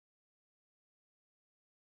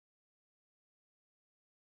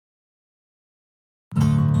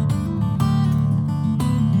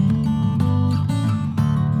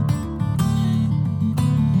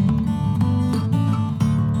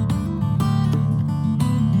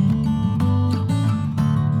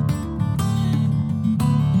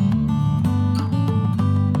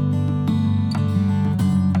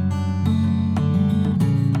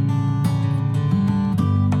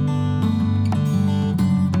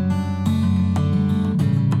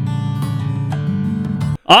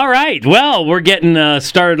All right. Well, we're getting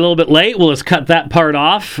started a little bit late. We'll just cut that part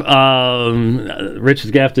off. Rich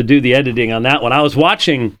is going to have to do the editing on that one. I was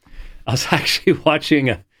actually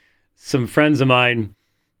watching some friends of mine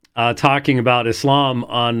talking about Islam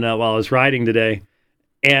on while I was riding today.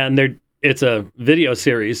 And it's a video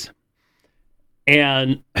series.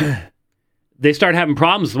 And they start having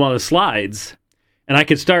problems with one of the slides. And I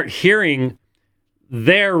could start hearing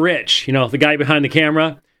their Rich, the guy behind the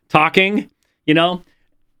camera talking,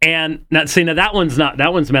 And now that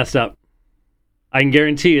one's messed up. I can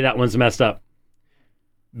guarantee you that one's messed up.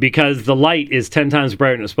 Because the light is 10 times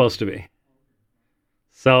brighter than it's supposed to be.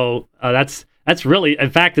 So that's really, in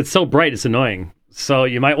fact, it's so bright it's annoying. So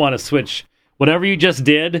you might want to switch whatever you just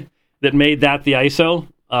did that made that the ISO,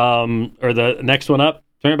 or the next one up,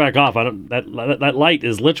 turn it back off. That light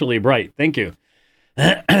is literally bright. Thank you.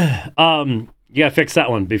 You gotta fix that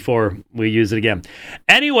one before we use it again.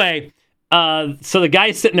 Anyway, so the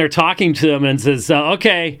guy's sitting there talking to him and says,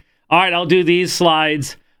 okay, all right, I'll do these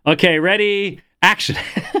slides. Okay, ready, action.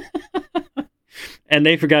 And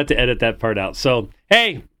they forgot to edit that part out. So,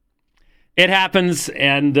 hey, it happens,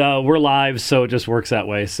 and we're live, so it just works that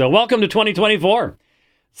way. So welcome to 2024.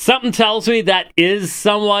 Something tells me that is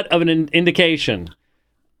somewhat of an indication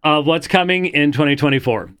of what's coming in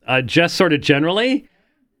 2024. Just sort of generally,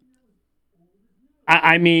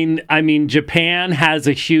 I mean, Japan has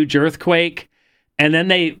a huge earthquake, and then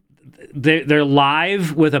they're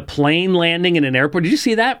live with a plane landing in an airport. Did you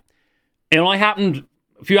see that? It only happened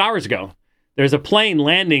a few hours ago. There's a plane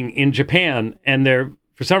landing in Japan, and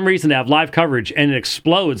for some reason they have live coverage, and it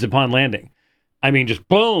explodes upon landing. I mean, just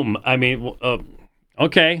boom. I mean,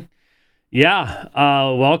 okay, yeah.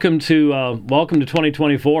 Welcome to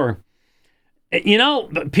 2024.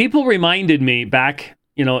 People reminded me back.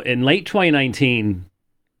 In late 2019,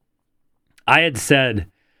 I had said,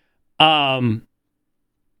 I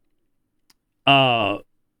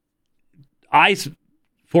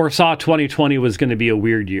foresaw 2020 was going to be a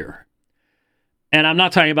weird year. And I'm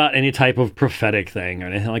not talking about any type of prophetic thing or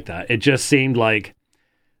anything like that. It just seemed like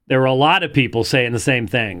there were a lot of people saying the same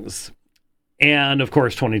things. And, of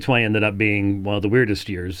course, 2020 ended up being one of the weirdest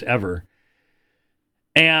years ever.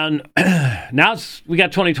 And now we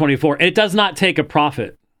got 2024. It does not take a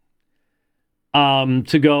prophet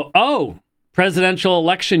to go, presidential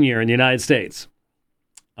election year in the United States.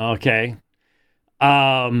 Okay.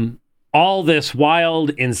 All this wild,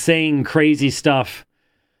 insane, crazy stuff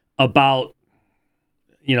about,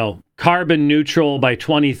 carbon neutral by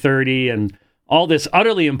 2030 and all this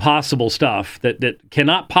utterly impossible stuff that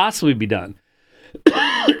cannot possibly be done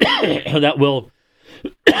that will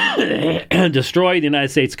destroy the United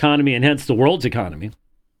States economy and hence the world's economy.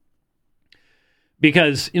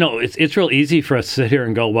 Because, it's real easy for us to sit here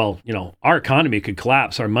and go, well, our economy could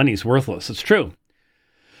collapse. Our money's worthless. It's true.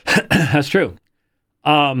 That's true.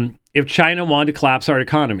 If China wanted to collapse our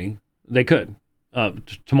economy, they could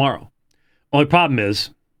tomorrow. Only problem is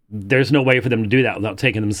there's no way for them to do that without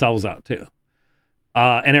taking themselves out too.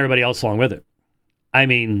 And everybody else along with it. I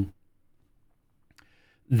mean,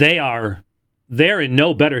 they're in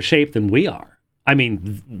no better shape than we are. I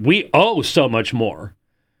mean, we owe so much more,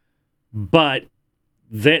 but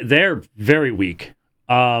they're very weak.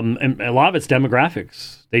 And a lot of it's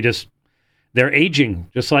demographics. They're aging,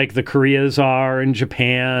 just like the Koreas are in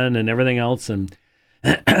Japan and everything else. And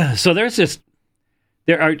so there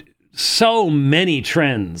are so many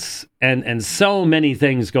trends and so many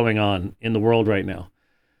things going on in the world right now.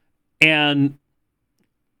 And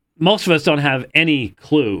most of us don't have any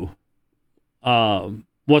clue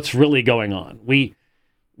what's really going on. We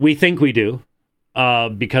think we do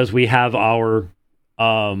because we have our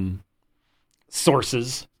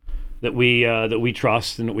sources that we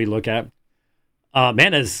trust and that we look at. I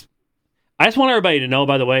just want everybody to know,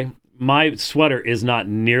 by the way, my sweater is not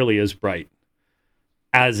nearly as bright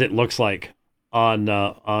as it looks like on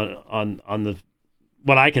the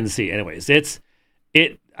what I can see. Anyways, it's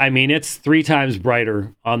 3 times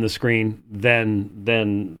brighter on the screen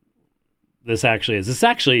than this actually is. It's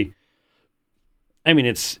actually,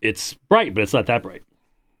 it's bright, but it's not that bright.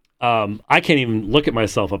 I can't even look at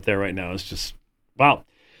myself up there right now. It's just, wow.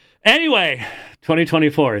 Anyway,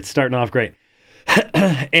 2024, it's starting off great.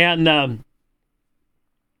 And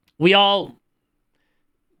we all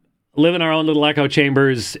live in our own little echo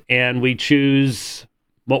chambers, and we choose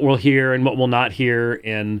what we'll hear and what we'll not hear.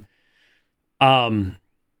 And the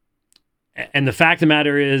fact of the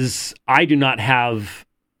matter is, I do not have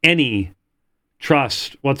any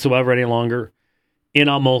trust whatsoever any longer in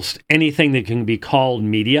almost anything that can be called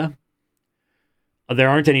media. There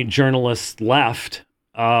aren't any journalists left.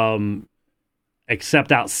 And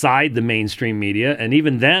except outside the mainstream media. And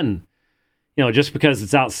even then, just because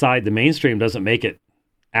it's outside the mainstream doesn't make it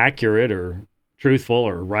accurate or truthful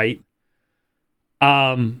or right.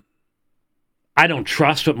 I don't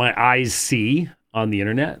trust what my eyes see on the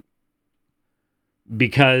internet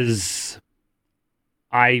because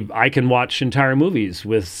I can watch entire movies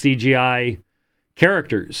with CGI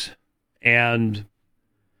characters. And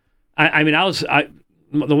the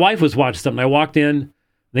wife was watching something. I walked in,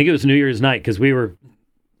 I think it was New Year's night, because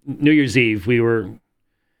New Year's Eve,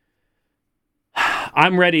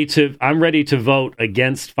 I'm ready to vote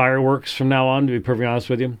against fireworks from now on, to be perfectly honest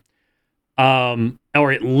with you.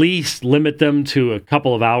 Or at least limit them to a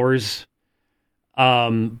couple of hours.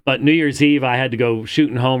 But New Year's Eve, I had to go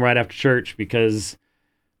shooting home right after church because,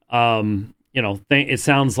 it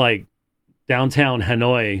sounds like downtown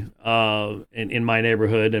Hanoi in my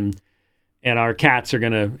neighborhood, and our cats are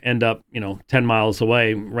going to end up, 10 miles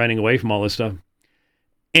away, running away from all this stuff.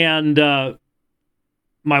 And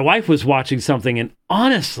my wife was watching something, and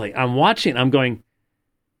honestly, I'm going,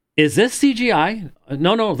 is this CGI?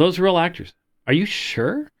 No, those are real actors. Are you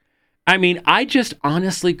sure? I just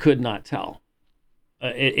honestly could not tell.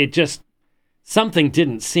 It just, something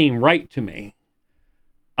didn't seem right to me.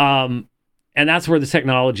 And that's where the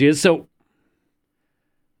technology is. So,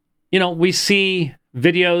 we see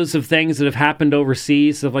videos of things that have happened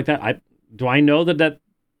overseas, stuff like that. Do I know that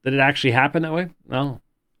it actually happened that way? No,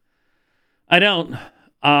 I don't.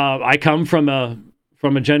 I come from a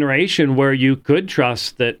generation where you could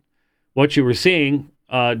trust that what you were seeing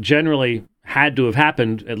generally had to have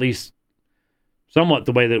happened, at least somewhat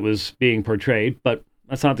the way that it was being portrayed, but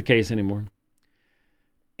that's not the case anymore.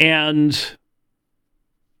 And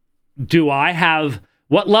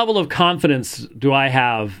what level of confidence do I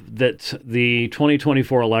have that the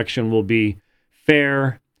 2024 election will be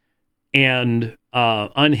fair and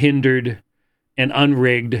unhindered and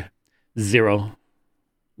unrigged? Zero.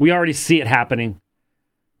 We already see it happening.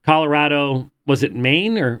 Colorado, was it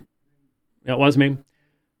Maine or it was Maine?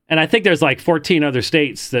 And I think there's like 14 other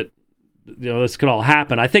states that this could all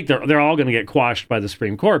happen. I think they're all going to get quashed by the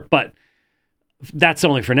Supreme Court, but that's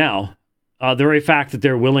only for now. The very fact that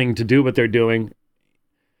they're willing to do what they're doing,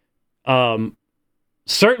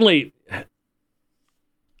 certainly,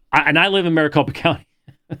 I live in Maricopa County,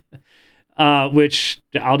 which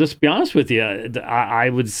I'll just be honest with you, I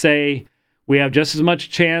would say we have just as much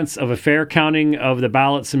chance of a fair counting of the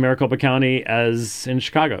ballots in Maricopa County as in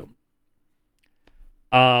Chicago.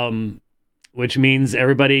 Which means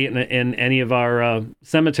everybody in any of our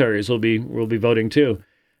cemeteries will be voting too.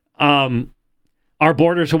 Our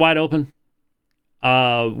borders are wide open.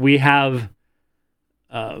 We have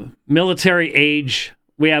military age.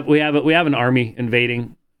 We have an army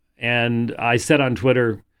invading, and I said on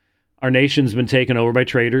Twitter, our nation's been taken over by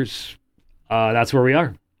traitors. That's where we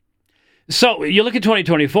are. So you look at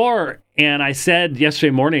 2024, and I said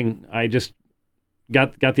yesterday morning, I just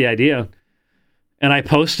got the idea. And I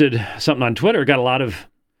posted something on Twitter. Got a lot of,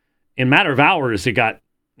 in a matter of hours, it got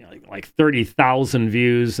like 30,000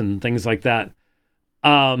 views and things like that.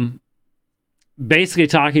 Basically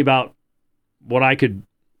talking about what I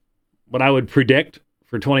would predict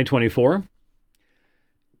for 2024.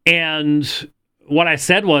 And what I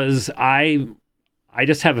said was, I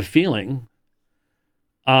just have a feeling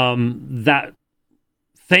that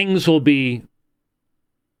things will be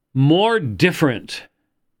more different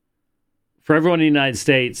for everyone in the United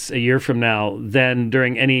States a year from now than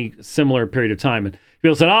during any similar period of time. And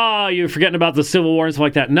people said, you're forgetting about the Civil War and stuff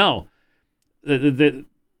like that. No. The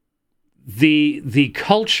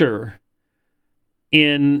culture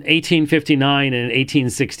in 1859 and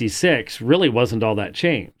 1866 really wasn't all that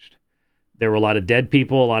changed. There were a lot of dead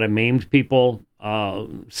people, a lot of maimed people,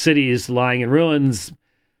 cities lying in ruins,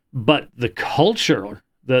 but the culture,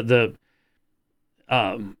 that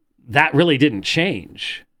really didn't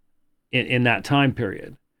change in that time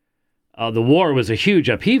period. The war was a huge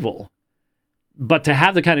upheaval, but to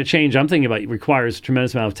have the kind of change I'm thinking about requires a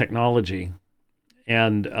tremendous amount of technology,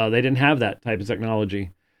 and they didn't have that type of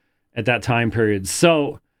technology at that time period.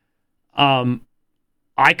 So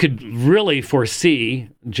I could really foresee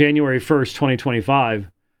January 1st,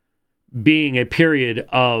 2025 being a period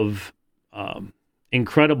of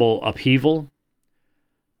incredible upheaval,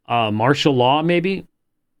 martial law maybe,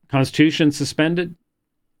 Constitution suspended,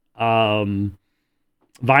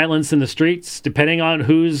 violence in the streets, depending on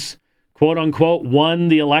who's quote unquote won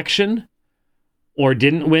the election or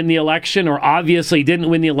didn't win the election, or obviously didn't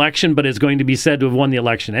win the election but is going to be said to have won the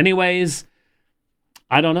election anyways.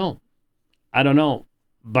 I don't know,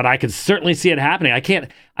 but I could certainly see it happening. I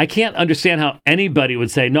can't understand how anybody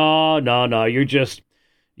would say no, you're just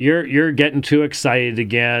you're getting too excited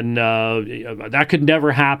again. That could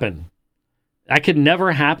never happen. That could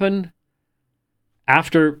never happen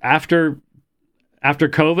after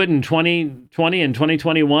COVID in 2020 and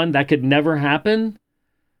 2021. That could never happen.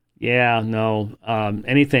 Yeah, no.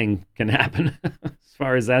 Anything can happen as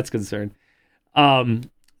far as that's concerned.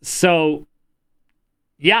 So,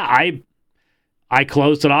 yeah, I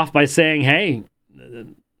closed it off by saying, hey,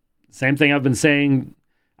 same thing I was saying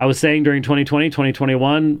during 2020,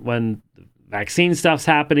 2021, when the vaccine stuff's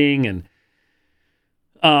happening and,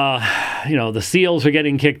 the SEALs are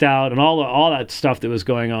getting kicked out and all that stuff that was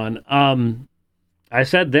going on. I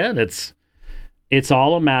said then it's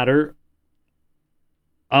all a matter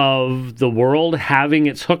of the world having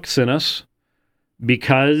its hooks in us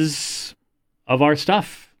because of our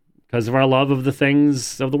stuff, because of our love of the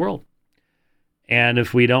things of the world. And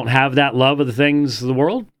if we don't have that love of the things of the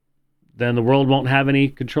world, then the world won't have any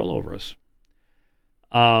control over us.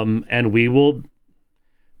 And we will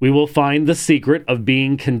find the secret of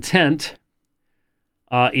being content,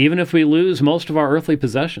 even if we lose most of our earthly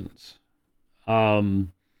possessions.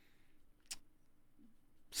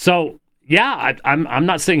 So yeah, I'm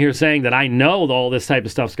not sitting here saying that I know that all this type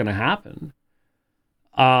of stuff's going to happen.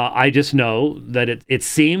 I just know that it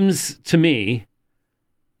seems to me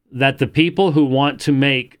that the people who want to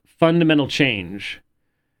make fundamental change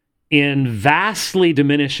in vastly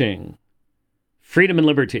diminishing freedom and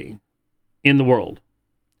liberty in the world,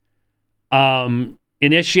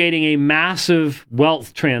 initiating a massive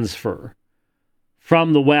wealth transfer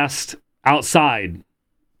from the West outside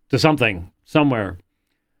to somewhere,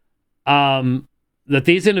 that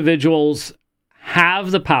these individuals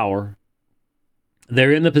have the power,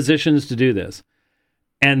 they're in the positions to do this,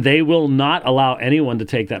 and they will not allow anyone to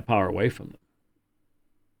take that power away from them.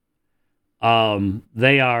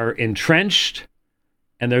 They are entrenched,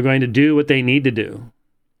 and they're going to do what they need to do.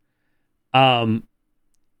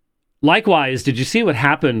 Likewise, did you see what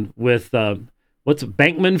happened with what's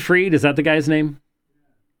Bankman-Fried? Is that the guy's name?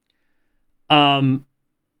 The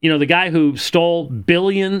guy who stole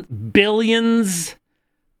billions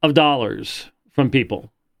of dollars from people,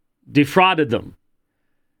 defrauded them,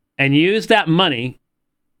 and used that money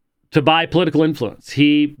to buy political influence.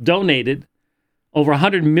 He donated over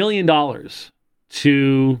 $100 million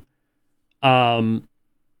to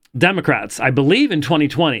Democrats, I believe in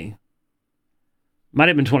 2020. Might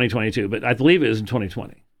have been 2022, but I believe it was in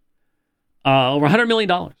 2020. Over $100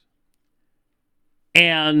 million.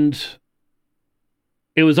 And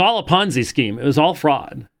it was all a Ponzi scheme. It was all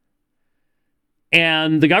fraud.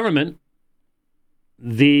 And the government,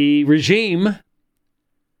 the regime,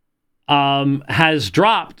 has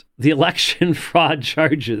dropped the election fraud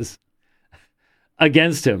charges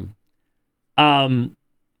against him.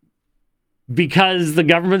 Because the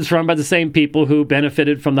government's run by the same people who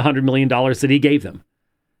benefited from the $100 million that he gave them.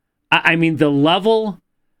 I mean, the level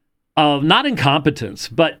of, not incompetence,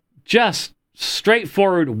 but just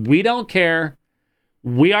straightforward, we don't care,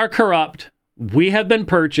 we are corrupt, we have been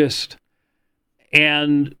purchased,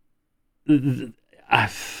 and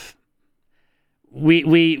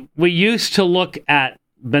we used to look at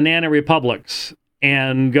banana republics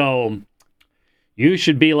and go, you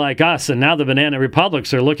should be like us. And now the banana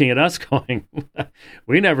republics are looking at us going,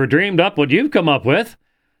 we never dreamed up what you've come up with.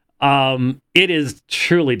 It is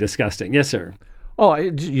truly disgusting. Yes, sir. Oh,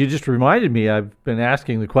 you just reminded me. I've been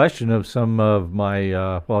asking the question of some of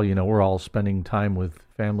my, we're all spending time with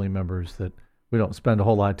family members that we don't spend a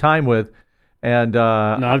whole lot of time with. And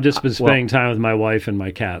no, I've just been spending time with my wife and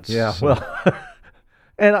my cats. Yeah, so. Well,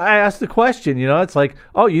 and I asked the question, it's like,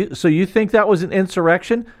 so you think that was an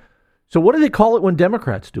insurrection? So what do they call it when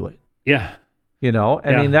Democrats do it? Yeah. I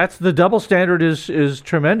mean, that's the double standard is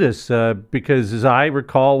tremendous because as I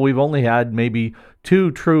recall, we've only had maybe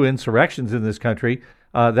 2 true insurrections in this country.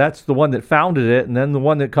 That's the one that founded it and then the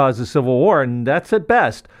one that caused the Civil War. And that's at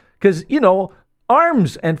best because,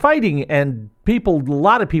 arms and fighting and a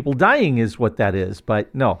lot of people dying is what that is.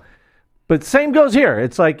 But no. But same goes here.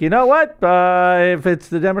 It's like, you know what? If it's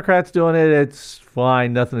the Democrats doing it, it's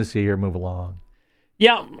fine. Nothing to see here. Move along.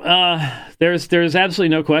 Yeah, there's absolutely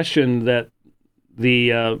no question that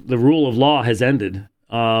the rule of law has ended,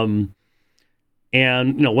 and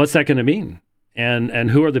what's that going to mean? And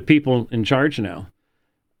who are the people in charge now?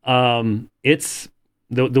 It's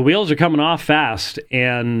the wheels are coming off fast,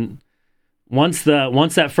 and once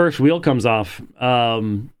that first wheel comes off,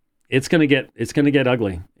 it's gonna get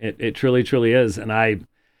ugly. It truly is. And I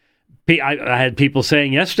had people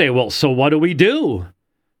saying yesterday, well, so what do we do?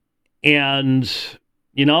 And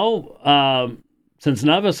since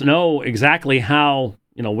none of us know exactly how,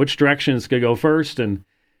 which direction it's going to go first and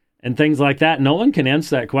and things like that. No one can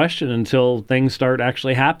answer that question until things start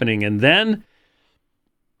actually happening. And then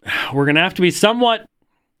we're going to have to be somewhat,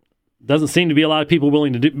 doesn't seem to be a lot of people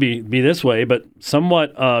willing to be this way, but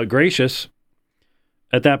somewhat gracious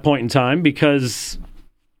at that point in time, because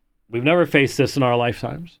we've never faced this in our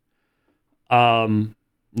lifetimes.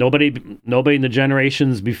 Nobody in the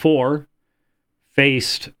generations before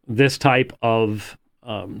faced this type of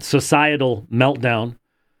societal meltdown,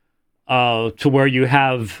 to where you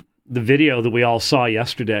have the video that we all saw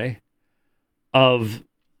yesterday of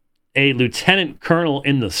a lieutenant colonel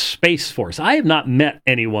in the Space Force. I have not met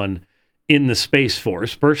anyone in the Space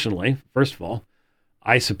Force personally, first of all.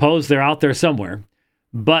 I suppose they're out there somewhere.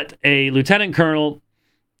 But a lieutenant colonel,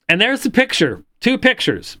 and there's the picture, 2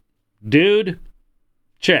 pictures. Dude,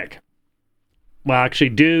 chick. Well, actually,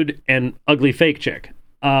 dude and ugly fake chick.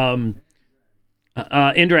 In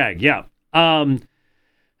drag, yeah.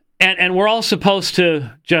 And we're all supposed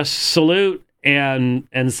to just salute and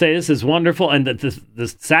say this is wonderful. And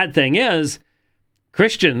the sad thing is,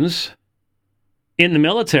 Christians in the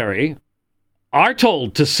military are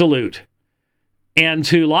told to salute and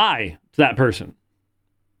to lie to that person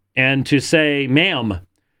and to say ma'am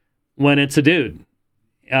when it's a dude.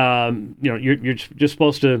 You're just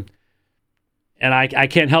supposed to, and I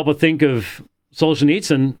can't help but think of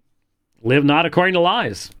Solzhenitsyn, live not according to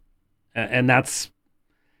lies. And that's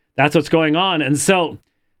what's going on. And so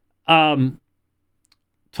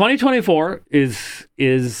 2024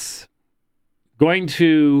 is going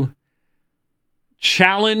to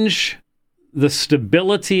challenge the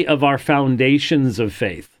stability of our foundations of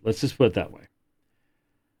faith. Let's just put it that way.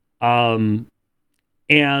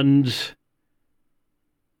 And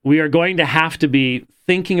we are going to have to be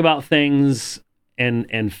thinking about things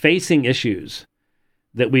and facing issues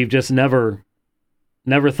that we've just never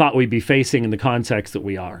thought we'd be facing in the context that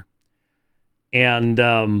we are. And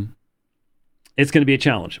it's going to be a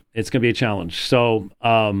challenge. It's going to be a challenge. So,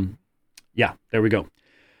 yeah, there we go.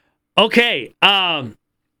 Okay.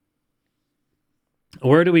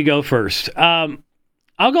 Where do we go first? I'll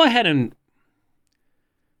go ahead and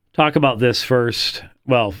talk about this first.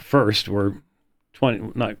 Well, first, we're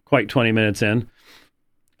not quite 20 minutes in,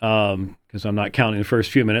 because I'm not counting the first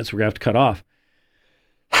few minutes. We're going to have to cut off.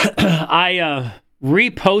 I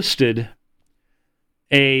reposted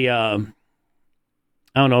I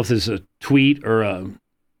don't know if this is a tweet or a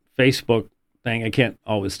Facebook thing. I can't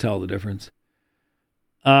always tell the difference.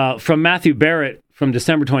 From Matthew Barrett from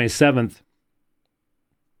December 27th.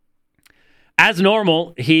 As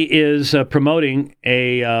normal, he is promoting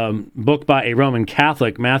a book by a Roman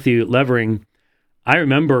Catholic, Matthew Levering. I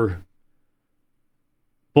remember,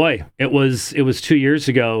 boy, it was 2 years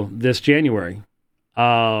ago this January,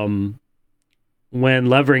 when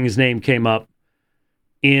Levering's name came up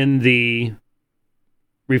in the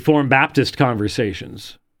Reformed Baptist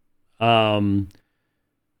conversations that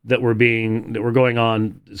were going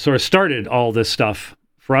on. Sort of started all this stuff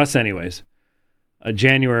for us, anyways.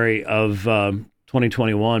 January of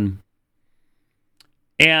 2021.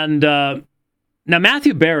 And now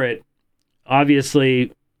Matthew Barrett,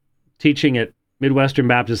 obviously teaching at Midwestern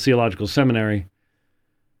Baptist Theological Seminary.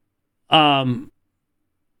 I'll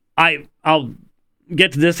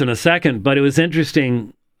get to this in a second, but it was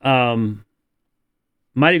interesting.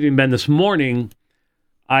 Might have even been this morning,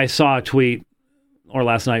 I saw a tweet, or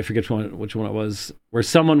last night, I forget which one it was, where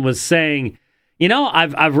someone was saying,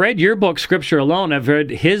 I've read your book, Scripture Alone. I've read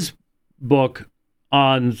his book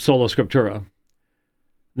on Sola Scriptura. I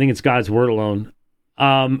think it's God's Word Alone.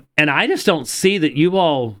 And I just don't see that you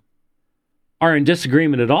all are in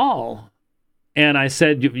disagreement at all. And I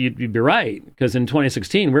said, you'd be right, because in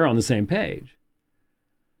 2016, we're on the same page.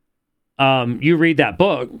 You read that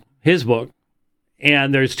book, his book,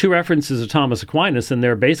 and there's 2 references of Thomas Aquinas, and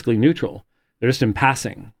they're basically neutral. They're just in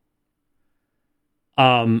passing.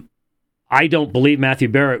 I don't believe Matthew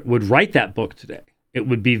Barrett would write that book today. It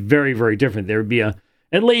would be very, very different. There would be at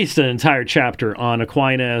least an entire chapter on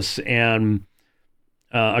Aquinas and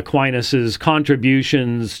Aquinas's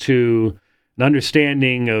contributions to an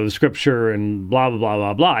understanding of Scripture and blah, blah, blah,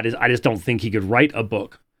 blah, blah. I just don't think he could write a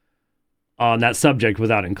book on that subject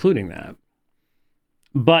without including that.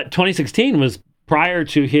 But 2016 was prior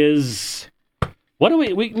to his...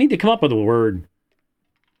 we need to come up with a word.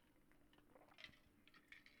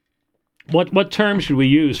 What term should we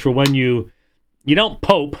use for when you don't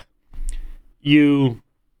pope, you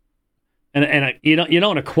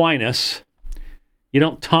don't Aquinas, you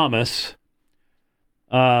don't Thomas.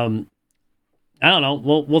 I don't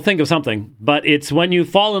know. We'll think of something, but it's when you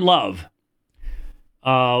fall in love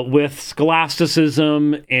with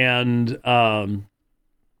scholasticism and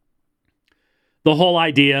the whole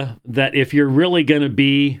idea that if you're really going to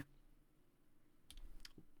be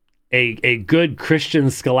a good Christian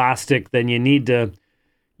scholastic, then you need to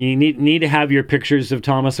have your pictures of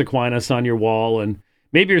Thomas Aquinas on your wall, and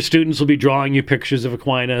maybe your students will be drawing you pictures of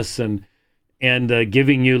Aquinas and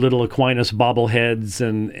giving you little Aquinas bobbleheads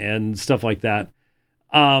and stuff like that.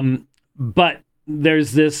 But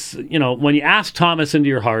there's this, when you ask Thomas into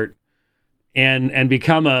your heart and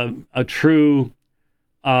become a true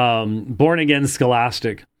born-again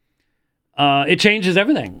scholastic, it changes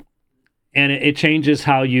everything. And it changes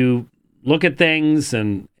how you look at things,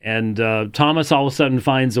 and Thomas all of a sudden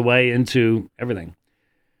finds a way into everything.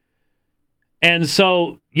 And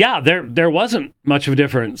so, there wasn't much of a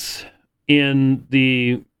difference in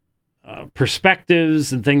the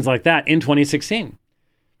perspectives and things like that in 2016.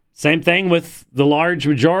 Same thing with the large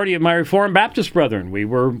majority of my Reformed Baptist brethren. We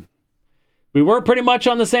were pretty much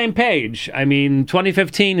on the same page. I mean,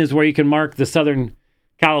 2015 is where you can mark the Southern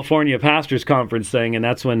California Pastors Conference thing, and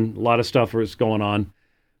that's when a lot of stuff was going on.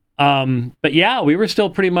 But we were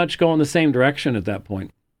still pretty much going the same direction at that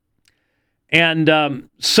point. And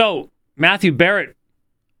so Matthew Barrett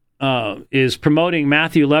is promoting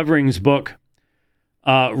Matthew Levering's book,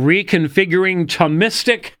 Reconfiguring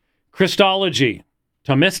Thomistic Christology.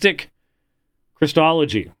 Thomistic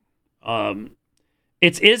Christology.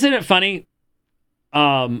 Isn't it funny?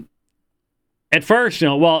 At first,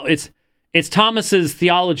 it's Thomas's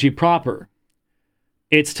theology proper.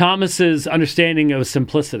 It's Thomas's understanding of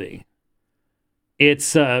simplicity.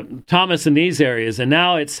 It's Thomas in these areas, and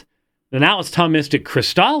now it's Thomistic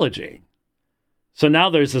Christology. So now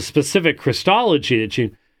there's a specific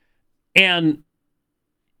Christology and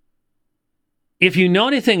if you know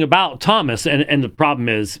anything about Thomas, and the problem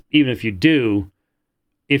is, even if you do,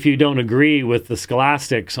 if you don't agree with the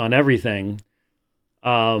scholastics on everything,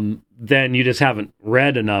 then you just haven't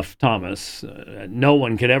read enough Thomas. No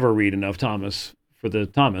one could ever read enough Thomas for the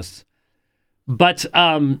Thomists. But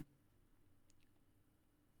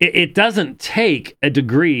it doesn't take a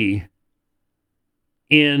degree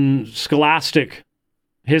in scholastic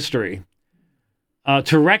history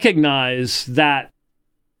to recognize that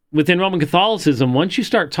within Roman Catholicism, once you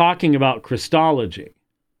start talking about Christology,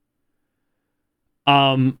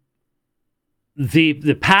 the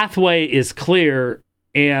pathway is clear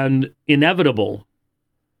and inevitable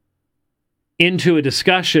into a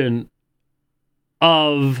discussion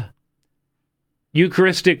of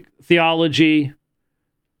Eucharistic theology.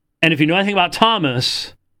 And if you know anything about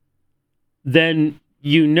Thomas, then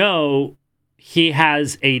you know he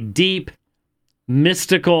has a deep,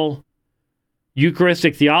 mystical,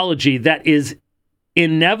 Eucharistic theology that is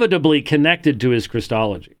inevitably connected to his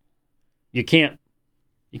Christology. You can't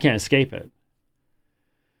escape it.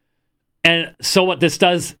 And so what this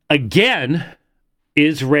does, again,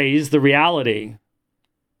 is raise the reality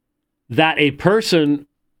that a person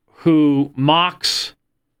who mocks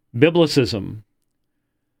Biblicism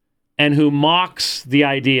and who mocks the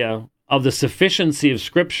idea of the sufficiency of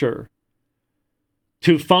Scripture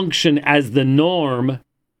to function as the norm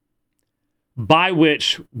by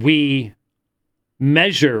which we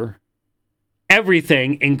measure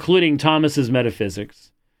everything, including Thomas's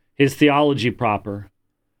metaphysics, his theology proper,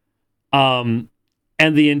 and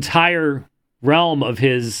the entire realm of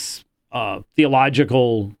his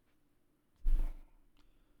theological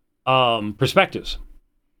perspectives.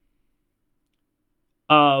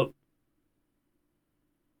 Where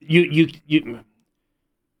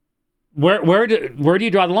do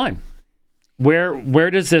you draw the line?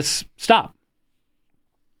 Where does this stop?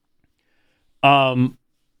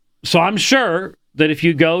 So I'm sure that if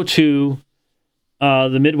you go to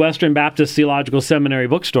the Midwestern Baptist Theological Seminary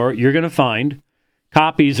bookstore, you're going to find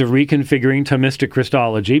copies of Reconfiguring Thomistic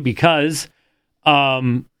Christology, because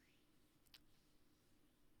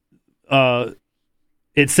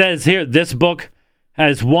it says here, this book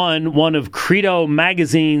has won one of Credo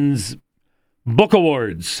Magazine's book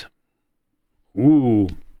awards. Ooh.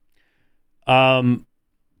 And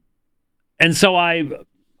so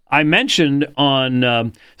I mentioned on,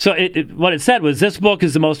 what it said was, this book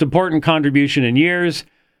is the most important contribution in years.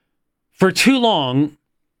 For too long,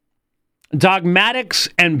 dogmatics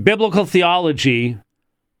and biblical theology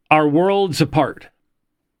are worlds apart.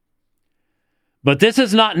 But this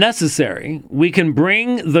is not necessary. We can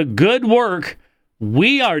bring the good work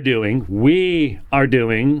we are doing,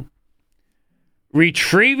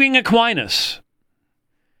 retrieving Aquinas,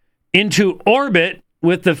 into orbit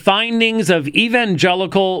with the findings of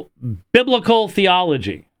evangelical biblical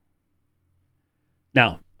theology.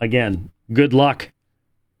 Now, again, good luck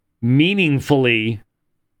meaningfully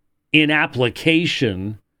in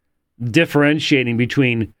application differentiating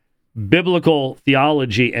between biblical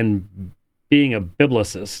theology and being a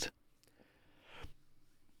biblicist.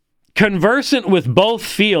 Conversant with both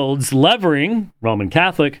fields, Levering, Roman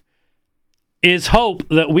Catholic, is hope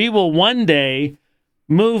that we will one day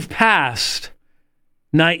move past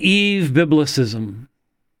naive biblicism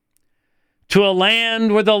to a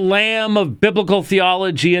land where the lamb of biblical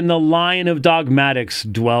theology and the lion of dogmatics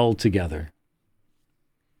dwell together.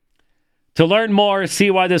 To learn more,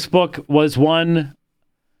 see why this book was one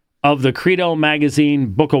of the Credo Magazine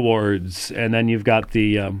Book Awards. And then you've got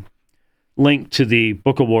the link to the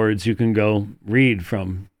book awards you can go read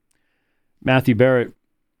from Matthew Barrett.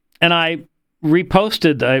 And I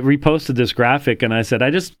reposted this graphic, and I said,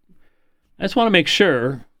 I just want to make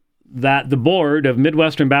sure that the board of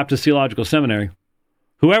Midwestern Baptist Theological Seminary,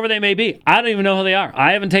 whoever they may be, I don't even know who they are.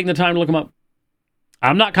 I haven't taken the time to look them up.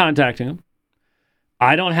 I'm not contacting them.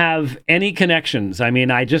 I don't have any connections. I mean,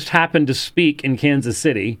 I just happened to speak in Kansas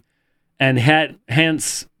City and had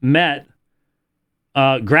hence met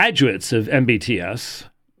graduates of MBTS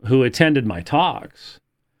who attended my talks.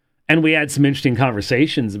 And we had some interesting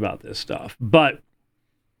conversations about this stuff. But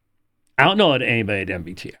I don't know anybody at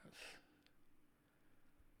MBTS.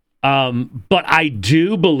 But I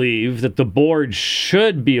do believe that the board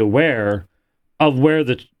should be aware of where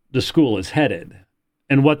the school is headed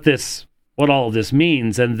and what all of this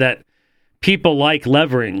means, and that people like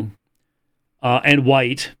Levering and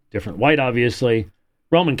White, different White obviously,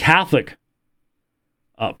 Roman Catholic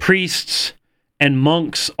priests and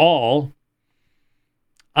monks all,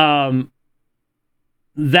 that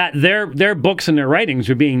their books and their writings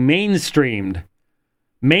are being mainlined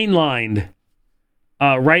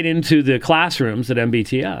right into the classrooms at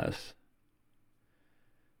MBTS.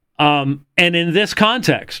 And in this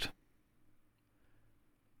context,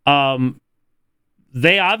 Barrett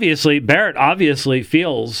obviously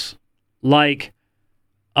feels like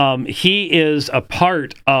he is a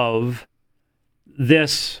part of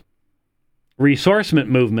this resourcement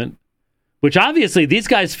movement, which obviously these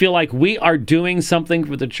guys feel like we are doing something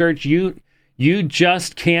for the church. You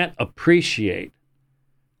just can't appreciate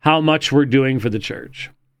how much we're doing for the church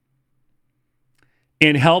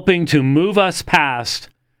in helping to move us past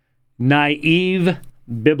naive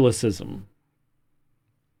biblicism.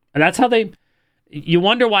 And that's how you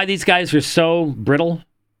wonder why these guys are so brittle,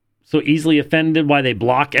 so easily offended, why they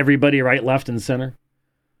block everybody right, left, and center.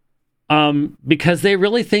 Because they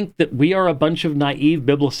really think that we are a bunch of naive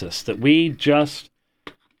biblicists, that we just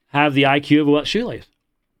have the IQ of a wet shoelace.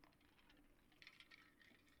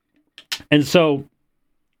 And so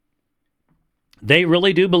they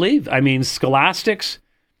really do believe. I mean, scholastics,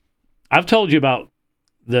 I've told you about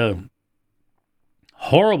the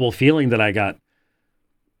horrible feeling that I got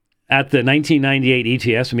at the 1998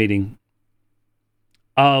 ETS meeting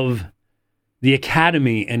of the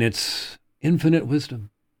Academy and its infinite wisdom.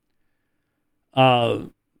 The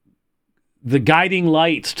guiding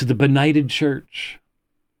lights to the benighted church.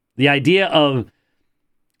 The idea of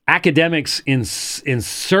academics in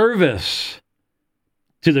service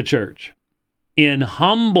to the church, in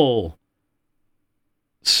humble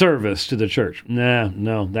service to the church.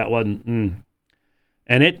 No, that wasn't.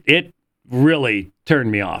 And it really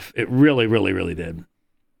turned me off. It really, really, really did.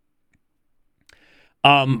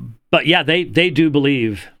 But yeah, they do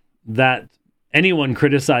believe that anyone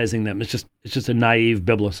criticizing them is just a naive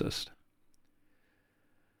biblicist.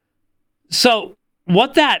 So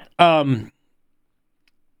what that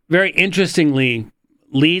very interestingly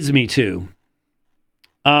leads me to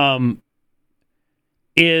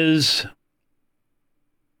is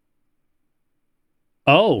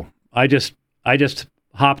I just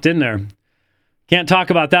hopped in there. Can't talk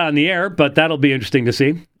about that on the air, but that'll be interesting to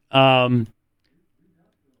see.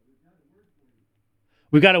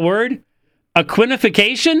 We've got a word?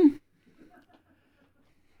 Aquinification?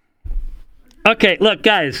 Okay, look,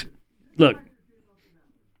 guys. Look.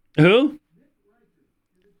 Who?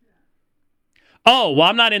 Oh, well,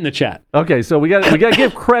 I'm not in the chat. Okay, so we got to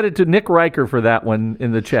give credit to Nick Riker for that one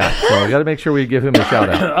in the chat. So we got to make sure we give him a shout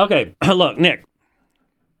out. Okay, look, Nick.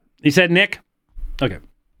 You said Nick? Okay.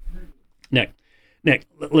 Nick,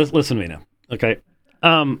 listen to me now. Okay.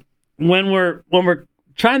 When we're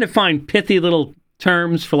trying to find pithy little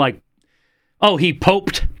terms for like, oh, he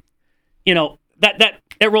poped, that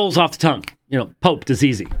it rolls off the tongue. Poped is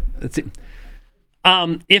easy. That's it.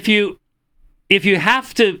 If you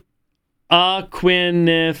have to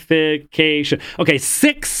Aquinification. Okay,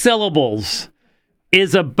 6 syllables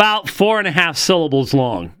is about 4.5 syllables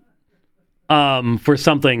long for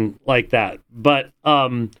something like that. But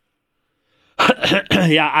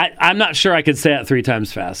Yeah, I'm not sure I could say it 3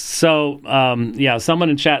 times fast. So, yeah, someone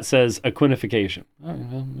in chat says Aquinification. Oh,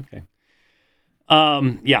 well, okay.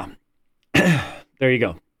 Yeah, there you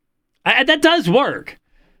go. That does work.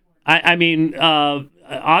 I mean,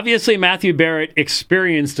 obviously Matthew Barrett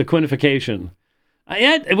experienced Aquinification.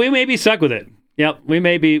 Yeah, we may be stuck with it. Yep, we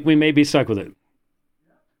may be stuck with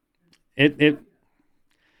it.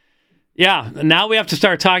 Yeah, now we have to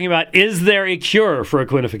start talking about, is there a cure for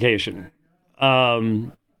Aquinification?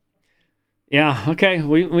 Yeah, okay,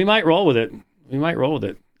 we might roll with it.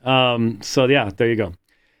 So yeah, there you go.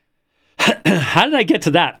 How did I get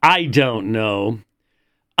to that? I don't know.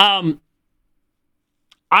 I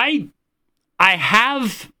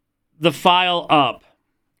have the file up,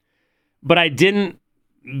 but I didn't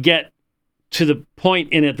get to the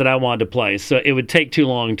point in it that I wanted to play, so it would take too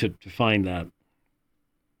long to find that.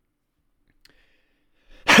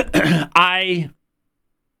 I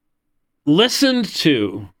listened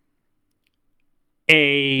to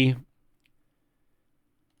a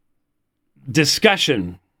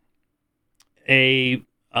discussion,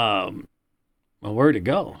 well, where'd it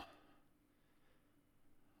go?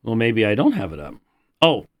 Well, maybe I don't have it up.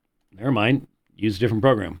 Oh, never mind. Use a different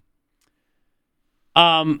program.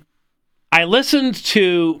 I listened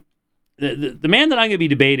to the man that I'm going to be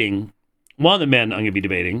debating, one of the men I'm going to be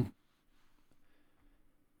debating,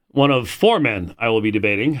 one of 4 men I will be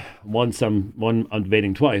debating, one I'm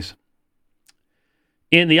debating twice,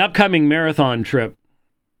 in the upcoming marathon trip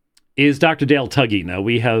is Dr. Dale Tuggy. Now,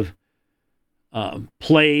 we have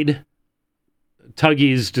played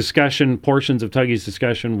Tuggy's discussion, portions of Tuggy's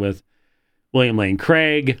discussion with William Lane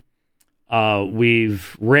Craig.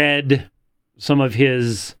 We've read some of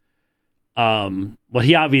his, what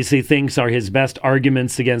he obviously thinks are his best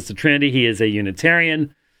arguments against the Trinity. He is a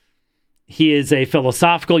Unitarian. He is a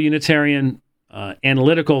philosophical Unitarian,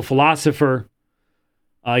 analytical philosopher.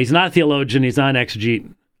 He's not a theologian. He's not an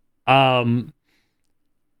exegete.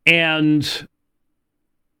 And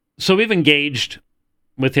so we've engaged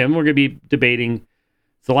with him. We're going to be debating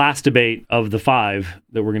the last debate of the 5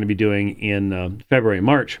 that we're going to be doing in February and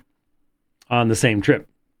March on the same trip.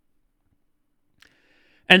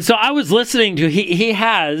 And so I was listening to, he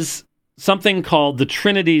has something called the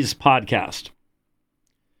Trinities podcast.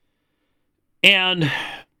 And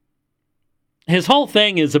his whole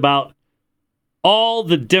thing is about all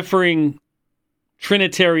the differing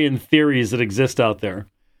Trinitarian theories that exist out there.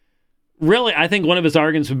 Really, I think one of his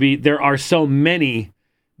arguments would be there are so many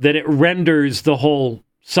that it renders the whole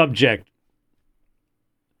subject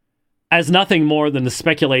as nothing more than the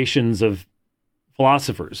speculations of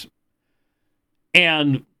philosophers.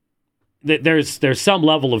 And there's some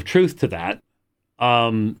level of truth to that.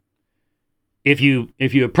 If you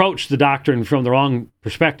approach the doctrine from the wrong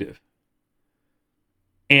perspective.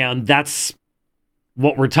 And that's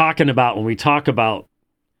what we're talking about when we talk about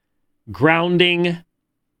grounding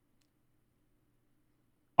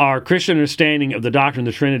our Christian understanding of the doctrine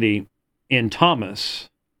of the Trinity in Thomas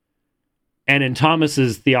and in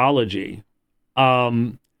Thomas's theology.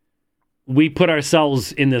 We put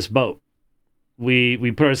ourselves in this boat.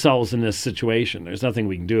 We put ourselves in this situation. There's nothing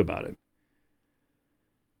we can do about it.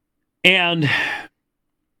 And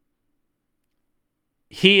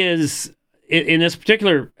he is, in this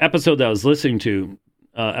particular episode that I was listening to,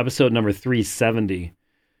 episode number 370,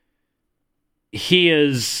 he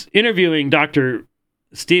is interviewing Dr.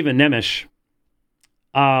 Stephen Nemish,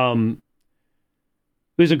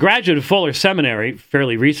 who's a graduate of Fuller Seminary,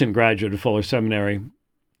 fairly recent graduate of Fuller Seminary,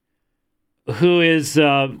 who is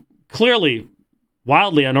clearly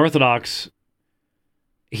wildly unorthodox.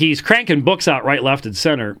 He's cranking books out right, left, and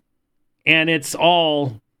center. And it's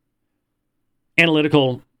all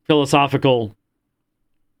analytical, philosophical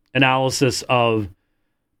analysis of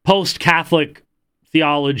post-Catholic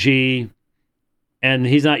theology. And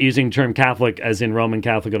he's not using the term Catholic as in Roman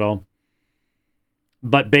Catholic at all.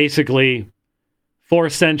 But basically,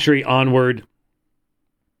 4th century onward.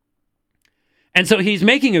 And so he's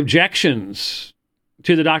making objections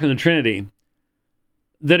to the doctrine of the Trinity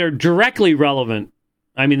that are directly relevant.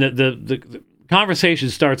 I mean, the conversation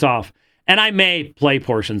starts off, and I may play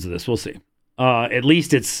portions of this. We'll see. At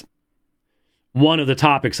least it's one of the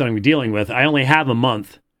topics that I'm dealing with. I only have a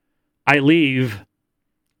month. I leave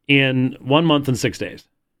in 1 month and 6 days.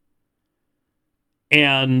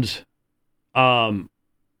 And I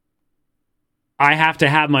have to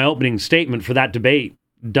have my opening statement for that debate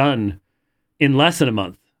done in less than a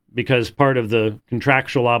month, because part of the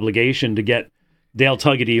contractual obligation to get Dale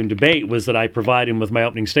Tuggy to even debate was that I provide him with my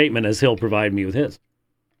opening statement as he'll provide me with his.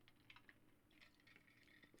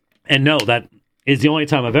 And no, that is the only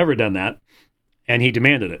time I've ever done that, and he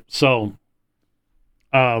demanded it. So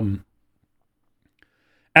As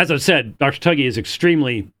I've said, Dr. Tuggy is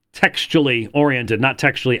extremely textually oriented, not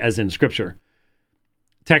textually as in scripture,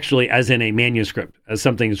 textually as in a manuscript, as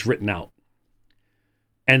something is written out.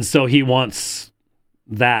 And so he wants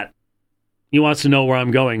that. He wants to know where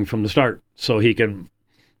I'm going from the start so he can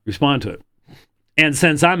respond to it. And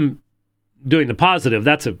since I'm doing the positive,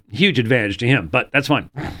 that's a huge advantage to him, but that's fine.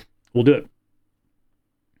 We'll do it.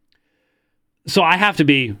 So I have to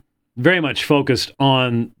be very much focused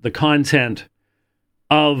on the content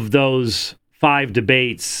of those 5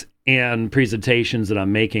 debates and presentations that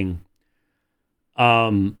I'm making.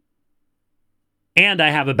 And I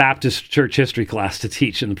have a Baptist church history class to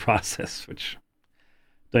teach in the process, which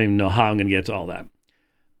I don't even know how I'm going to get to all that.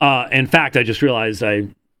 In fact, I just realized I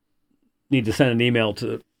need to send an email to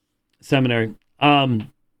the seminary that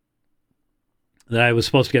I was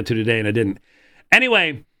supposed to get to today, and I didn't.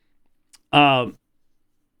 Anyway,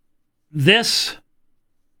 this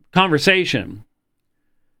conversation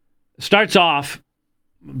starts off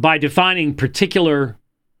by defining particular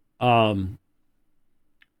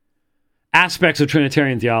aspects of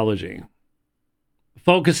Trinitarian theology,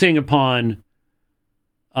 focusing upon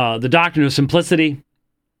the doctrine of simplicity.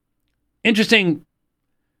 Interesting,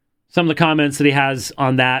 some of the comments that he has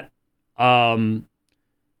on that,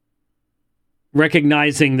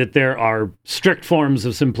 recognizing that there are strict forms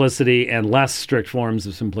of simplicity and less strict forms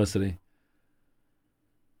of simplicity.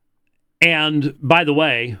 And by the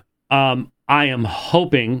way, I am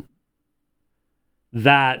hoping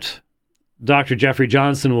that Dr. Jeffrey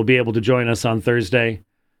Johnson will be able to join us on Thursday.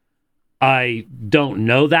 I don't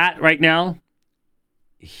know that right now.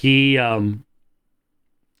 He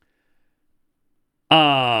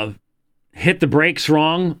hit the brakes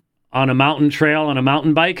wrong on a mountain trail on a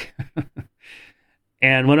mountain bike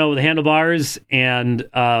and went over the handlebars and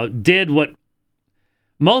did what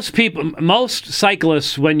most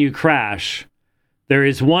cyclists, when you crash, there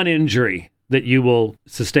is one injury that you will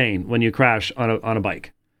sustain when you crash on a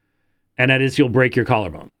bike, and that is you'll break your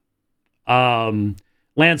collarbone.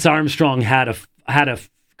 Lance Armstrong had a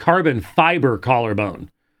carbon fiber collarbone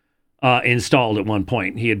installed at one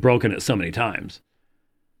point. He had broken it so many times.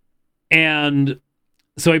 And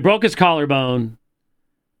so he broke his collarbone,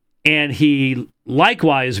 and he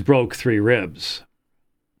likewise broke 3 ribs.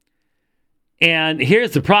 And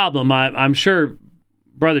here's the problem. I'm sure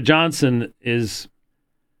Brother Johnson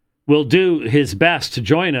will do his best to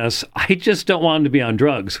join us. I just don't want him to be on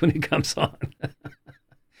drugs when he comes on.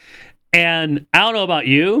 And I don't know about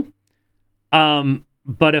you,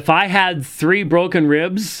 but if I had 3 broken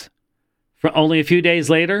ribs for only a few days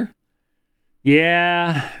later,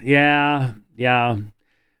 yeah.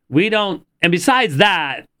 We don't, and besides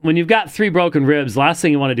that, when you've got 3 broken ribs, the last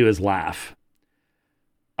thing you want to do is laugh.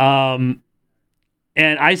 And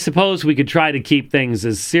I suppose we could try to keep things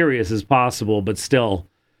as serious as possible, but still,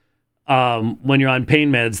 when you're on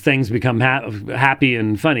pain meds, things become happy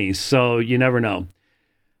and funny, so you never know.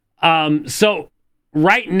 So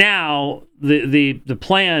right now, the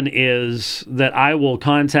plan is that I will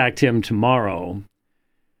contact him tomorrow,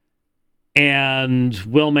 and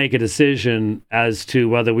we'll make a decision as to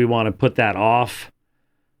whether we want to put that off,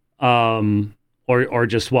 or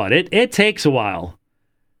just what. It takes a while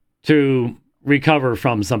to recover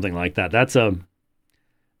from something like that. That's a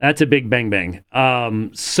big bang.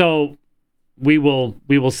 So we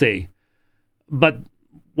will see. But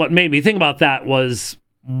what made me think about that was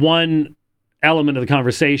one element of the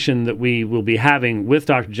conversation that we will be having with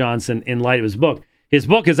Dr. Johnson in light of his book. His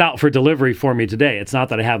book is out for delivery for me today. It's not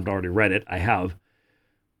that I haven't already read it. I have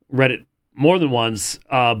read it more than once,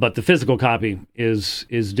 but the physical copy is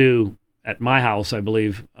due at my house, I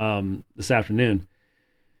believe, this afternoon.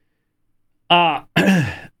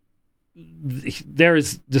 There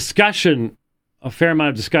is discussion, a fair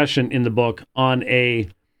amount of discussion in the book on a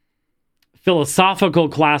philosophical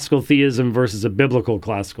classical theism versus a biblical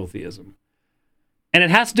classical theism. And it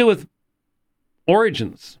has to do with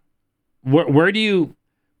origins. Where do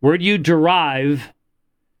you derive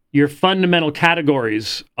your fundamental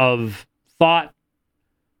categories of thought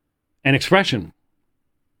and expression?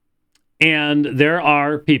 And there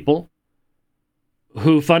are people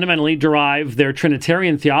who fundamentally derive their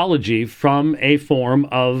Trinitarian theology from a form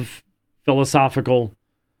of philosophical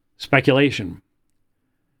speculation.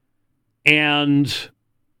 And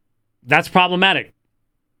that's problematic.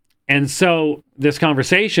 And so this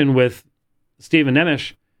conversation with Stephen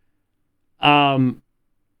Nemish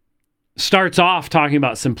starts off talking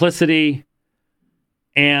about simplicity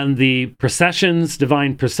and the processions,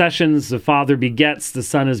 divine processions. The Father begets, the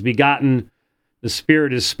Son is begotten, the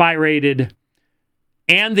Spirit is spirated.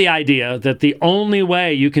 and the idea that the only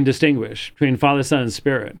way you can distinguish between Father, Son, and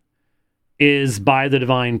Spirit is by the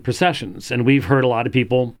divine processions. And we've heard a lot of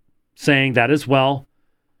people saying that as well.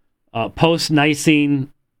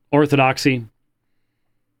 Post-Nicene orthodoxy.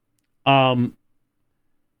 I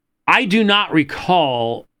do not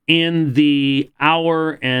recall in the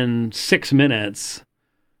hour and 6 minutes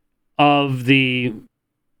of the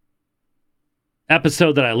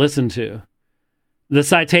episode that I listened to the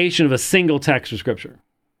citation of a single text of Scripture.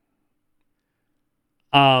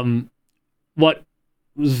 What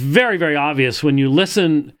was very, very obvious when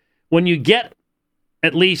you get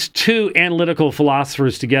at least two analytical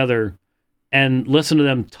philosophers together and listen to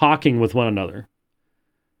them talking with one another,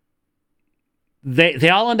 they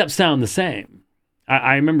all end up sounding the same.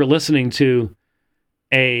 I remember listening to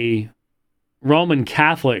a Roman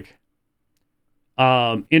Catholic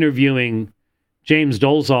interviewing James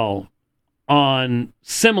Dolezal on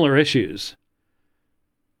similar issues.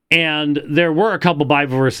 And there were a couple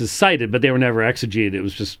Bible verses cited, but they were never exegeted. It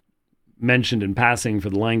was just mentioned in passing for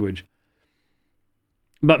the language.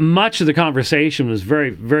 But much of the conversation was very,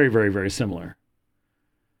 very, very, very similar.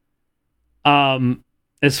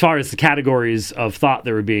 As far as the categories of thought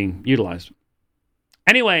that were being utilized.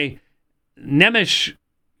 Anyway, Nemish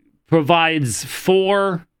provides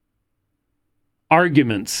 4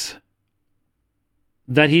 arguments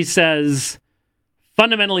that he says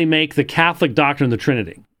fundamentally make the Catholic doctrine of the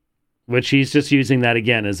Trinity, which he's just using that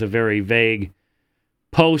again as a very vague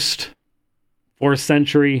post-4th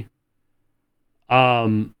century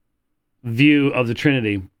view of the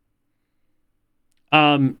Trinity,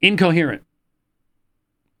 incoherent.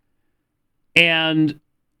 And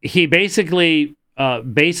he basically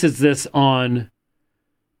bases this on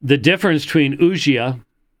the difference between ousia,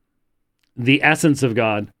 the essence of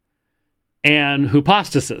God, and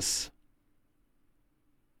hypostasis,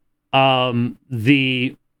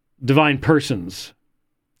 the divine persons,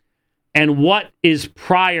 and what is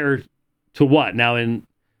prior to what. Now, in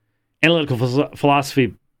analytical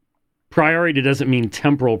philosophy, priority doesn't mean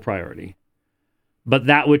temporal priority, but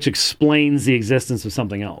that which explains the existence of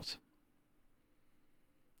something else.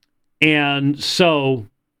 And so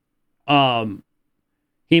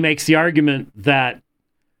he makes the argument that,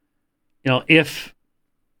 if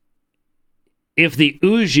the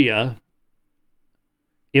ousia,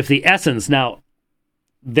 if the essence, now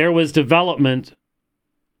there was development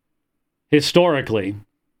historically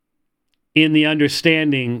in the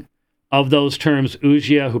understanding of those terms,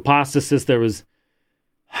 ousia, hypostasis. There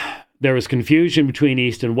was confusion between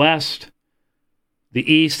East and West.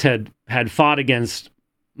 The East had fought against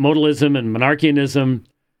modalism and monarchianism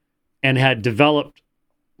and had developed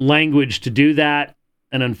language to do that.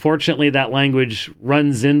 And unfortunately, that language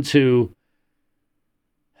runs into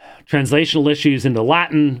translational issues into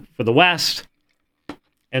Latin for the West.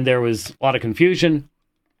 And there was a lot of confusion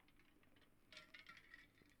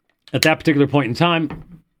at that particular point in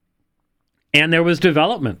time. And there was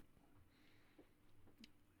development,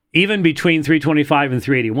 even between 325 and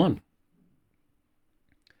 381.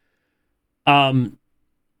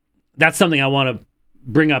 That's something I want to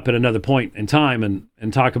bring up at another point in time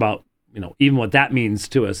and talk about, even what that means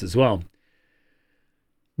to us as well.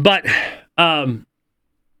 But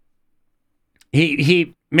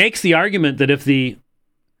he makes the argument that if the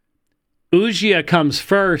ousia comes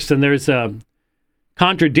first and there's a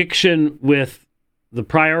contradiction with the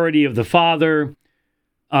priority of the Father,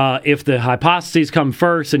 if the hypostases come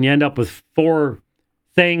first and you end up with 4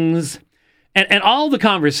 things, and all the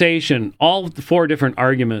conversation, all the 4 different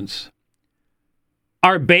arguments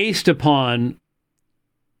are based upon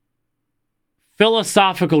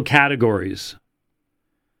philosophical categories.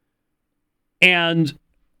 And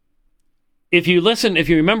if you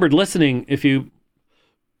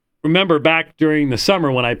remember back during the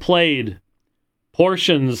summer when I played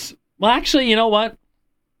portions, well, actually, you know what?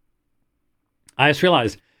 I just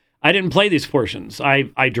realized I didn't play these portions.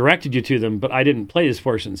 I directed you to them, but I didn't play these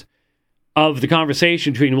portions of the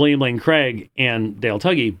conversation between William Lane Craig and Dale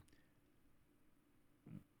Tuggy.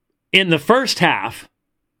 In the first half,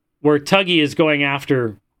 where Tuggy is going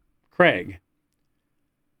after Craig,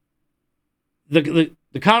 the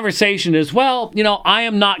conversation is, well, I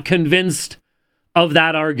am not convinced of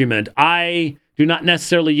that argument. I do not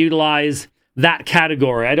necessarily utilize that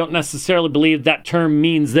category. I don't necessarily believe that term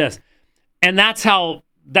means this. And that's all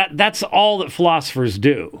that philosophers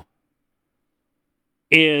do,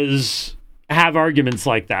 is have arguments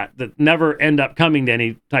like that never end up coming to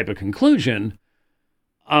any type of conclusion.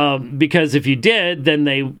 Because if you did, then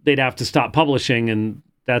they'd have to stop publishing, and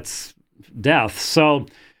that's death. So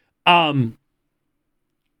it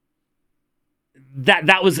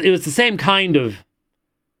was the same kind of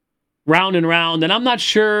round and round, and I'm not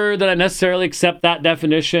sure that I necessarily accept that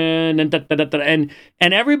definition,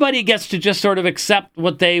 and everybody gets to just sort of accept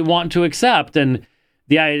what they want to accept, and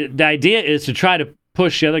the idea is to try to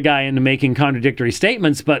push the other guy into making contradictory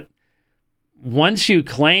statements, but once you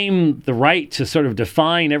claim the right to sort of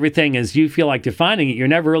define everything as you feel like defining it, you're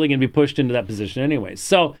never really going to be pushed into that position anyway.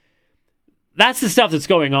 So that's the stuff that's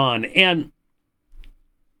going on. And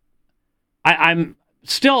I'm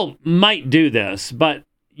still might do this, but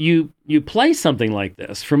you play something like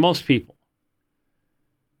this for most people.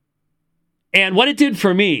 And what it did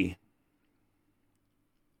for me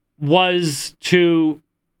was to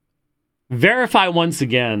verify once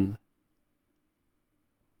again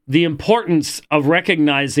the importance of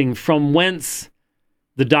recognizing from whence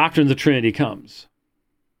the doctrine of the Trinity comes.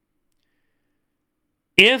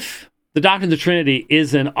 If the doctrine of the Trinity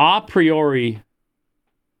is an a priori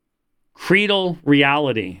creedal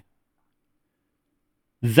reality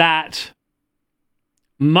that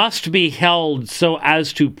must be held so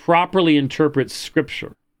as to properly interpret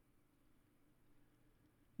Scripture,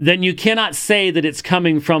 then you cannot say that it's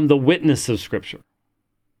coming from the witness of Scripture.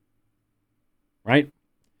 Right?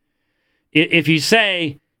 If you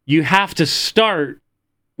say you have to start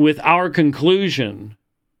with our conclusion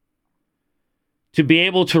to be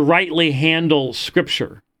able to rightly handle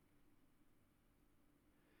Scripture,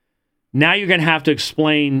 now you're going to have to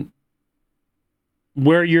explain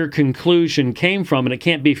where your conclusion came from, and it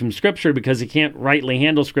can't be from Scripture because you can't rightly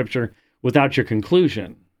handle Scripture without your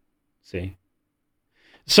conclusion. See?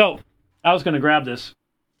 So, I was going to grab this.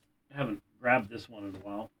 I haven't grabbed this one in a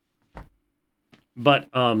while. But,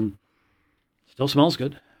 still smells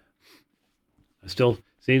good. I still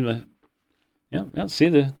see the, see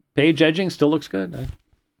the page edging still looks good.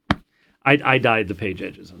 I dyed the page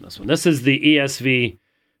edges on this one. This is the ESV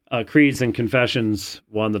Creeds and Confessions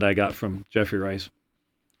one that I got from Jeffrey Rice.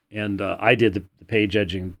 And I did the page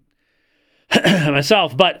edging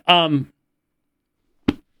myself. But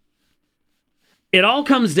it all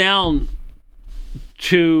comes down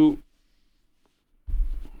to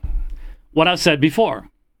what I've said before.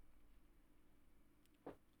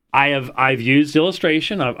 I've used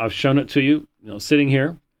illustration. I've shown it to you, sitting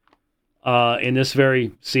here in this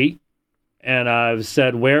very seat, and I've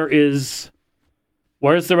said, where's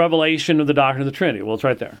the revelation of the doctrine of the Trinity? Well, it's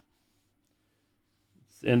right there.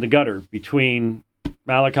 It's in the gutter between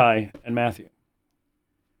Malachi and Matthew.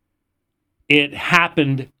 It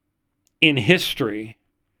happened in history,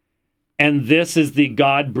 and this is the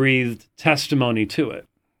God-breathed testimony to it.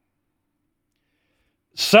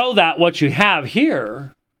 So that what you have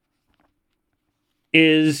here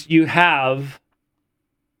is you have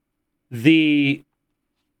and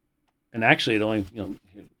actually the only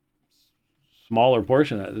smaller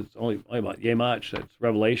portion of that, it's only about yay much, that's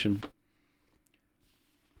Revelation.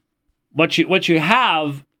 What you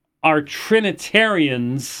have are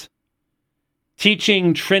Trinitarians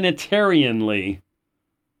teaching Trinitarianly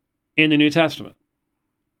in the New Testament.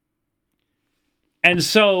 And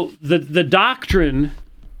so the doctrine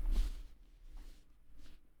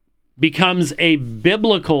becomes a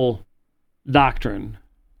biblical doctrine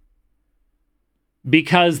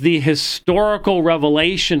because the historical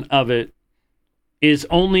revelation of it is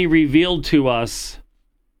only revealed to us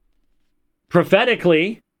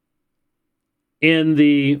prophetically in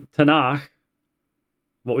the Tanakh,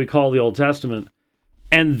 what we call the Old Testament,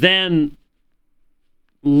 and then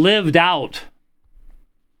lived out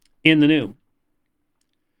in the New.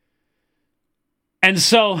 And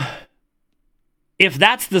so, if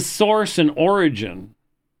that's the source and origin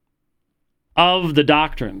of the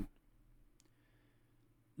doctrine,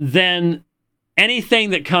 then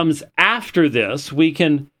anything that comes after this, we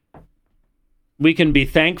can be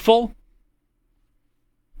thankful.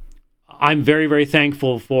 I'm very, very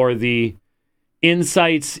thankful for the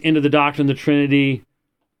insights into the doctrine of the Trinity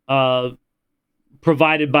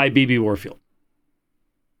provided by B.B. Warfield.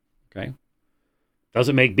 Okay?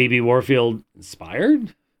 Doesn't make B.B. Warfield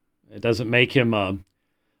inspired. It doesn't make him a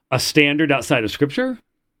standard outside of Scripture.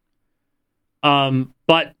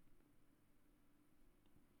 But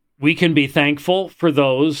we can be thankful for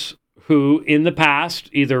those who, in the past,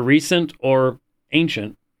 either recent or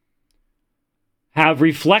ancient, have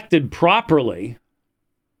reflected properly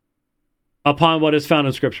upon what is found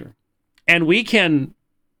in Scripture. And you can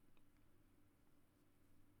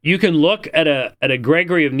look at a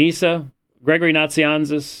Gregory of Nyssa, Gregory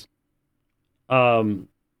Nazianzus.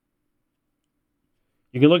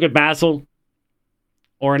 You can look at Basil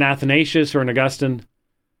or an Athanasius or an Augustine.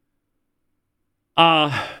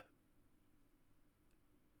 And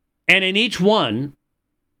in each one,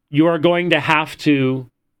 you are going to have to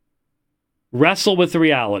wrestle with the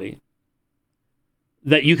reality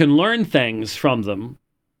that you can learn things from them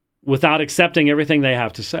without accepting everything they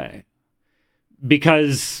have to say.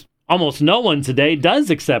 Because almost no one today does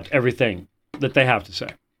accept everything that they have to say.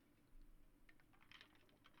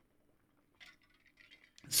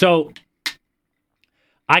 So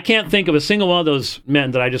I can't think of a single one of those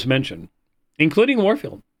men that I just mentioned, including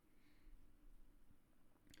Warfield,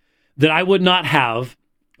 that I would not have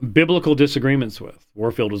biblical disagreements with.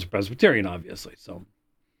 Warfield was a Presbyterian, obviously. So,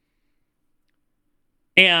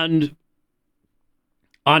 and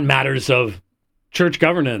on matters of church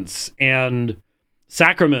governance and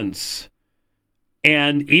sacraments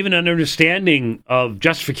and even an understanding of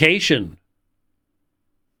justification,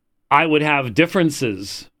 I would have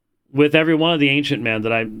differences with every one of the ancient men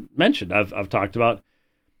that I mentioned. I've talked about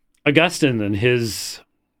Augustine and his,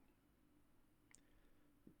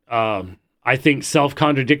 I think,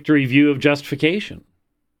 self-contradictory view of justification.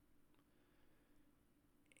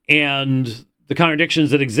 And the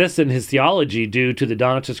contradictions that exist in his theology due to the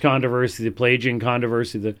Donatist controversy, the Pelagian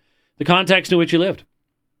controversy, the context in which he lived.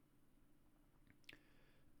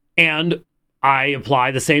 And I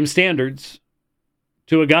apply the same standards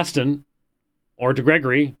to Augustine or to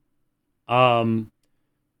Gregory,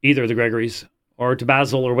 either of the Gregories, or to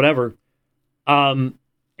Basil or whatever,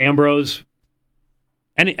 Ambrose,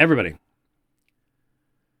 everybody.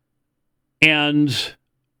 And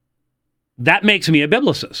that makes me a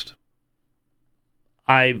biblicist.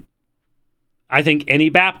 I think any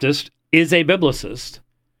Baptist is a biblicist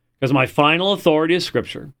because my final authority is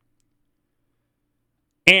Scripture.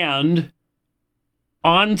 And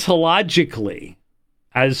ontologically,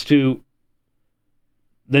 as to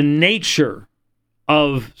the nature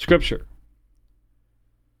of Scripture,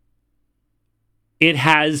 it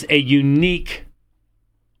has a unique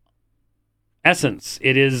essence.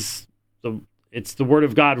 It's the Word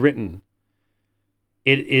of God written.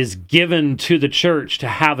 It is given to the church to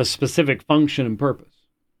have a specific function and purpose.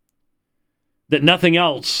 That nothing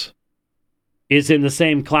else is in the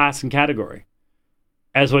same class and category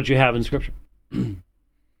as what you have in Scripture.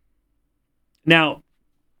 Now,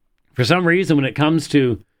 for some reason, when it comes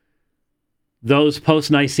to those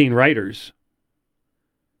post-Nicene writers,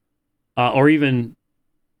 or even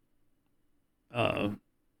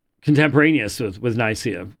contemporaneous with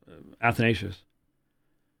Nicaea, Athanasius,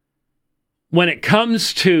 when it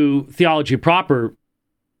comes to theology proper,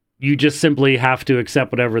 you just simply have to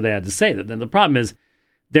accept whatever they had to say. Then the problem is,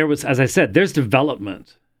 as I said, there's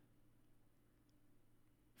development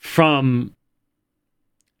from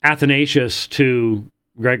Athanasius to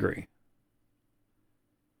Gregory.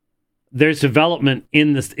 There's development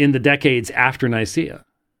in the decades after Nicaea.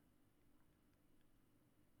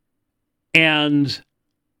 And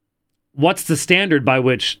what's the standard by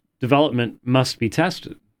which development must be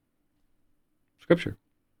tested? Scripture.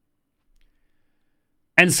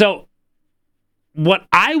 And so what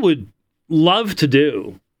I would love to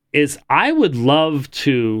do is I would love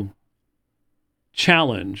to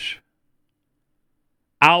challenge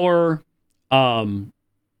our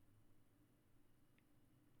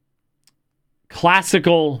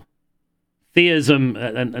classical theism,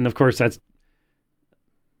 and of course that's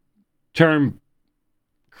term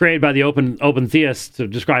created by the open theists to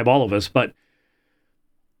describe all of us, but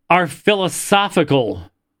our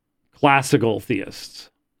philosophical classical theists,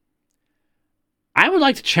 I would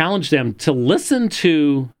like to challenge them to listen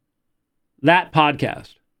to that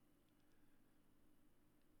podcast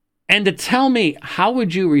and to tell me, how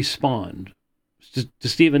would you respond to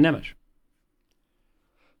Stephen Nemeth?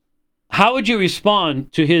 How would you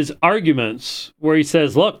respond to his arguments where he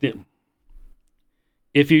says, look,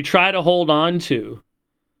 if you try to hold on to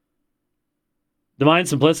divine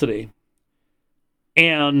simplicity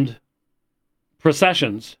and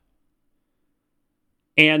processions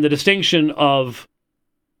and the distinction of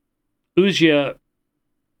ousia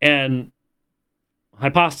and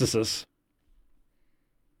hypostasis,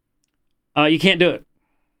 you can't do it.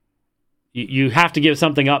 You have to give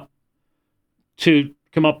something up to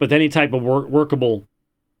come up with any type of workable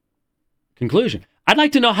conclusion. I'd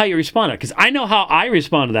like to know how you respond to it, because I know how I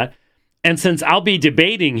respond to that. And since I'll be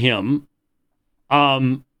debating him,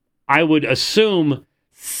 I would assume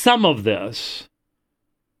some of this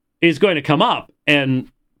is going to come up.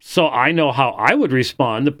 And so I know how I would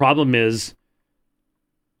respond. The problem is,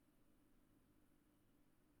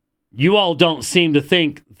 you all don't seem to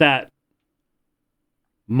think that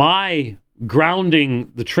my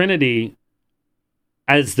grounding the Trinity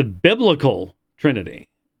as the biblical Trinity,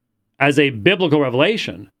 as a biblical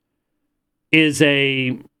revelation, is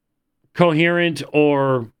a coherent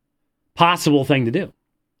or possible thing to do.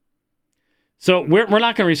 So we're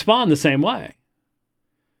not going to respond the same way.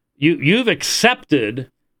 You've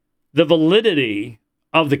accepted the validity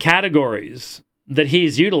of the categories that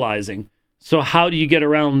he's utilizing. So how do you get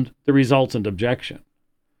around the resultant objection?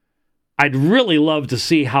 I'd really love to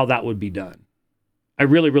see how that would be done. I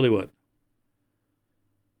really, really would.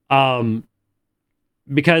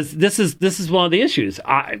 Because this is one of the issues.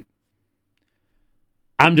 I'm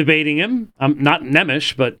debating him. I'm not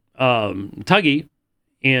Nemish, but Tuggy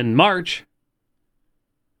in March.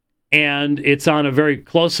 And it's on a very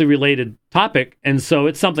closely related topic. And so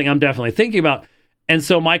it's something I'm definitely thinking about. And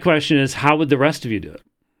so my question is, how would the rest of you do it?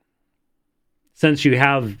 Since you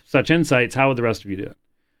have such insights, how would the rest of you do it?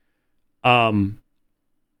 I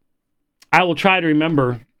will try to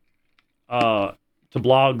remember to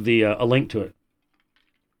blog a link to it.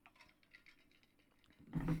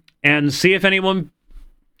 And see if anyone...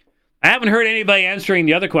 I haven't heard anybody answering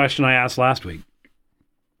the other question I asked last week.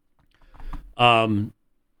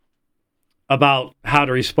 About how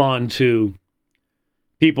to respond to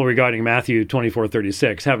people regarding Matthew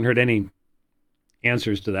 24:36. Haven't heard any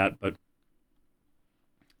answers to that, but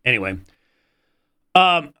anyway.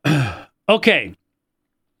 Okay.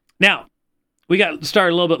 Now, we got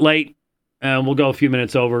started a little bit late, and we'll go a few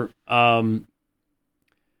minutes over. I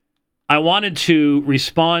wanted to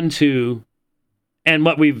respond to, and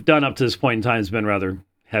what we've done up to this point in time has been rather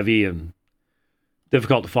heavy and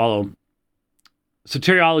difficult to follow.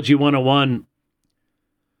 Soteriology 101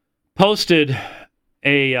 posted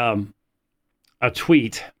a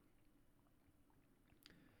tweet,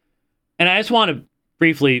 and I just want to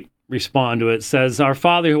briefly respond to it. It says, "Our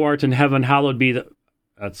Father who art in heaven, hallowed be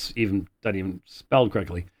that's even not even spelled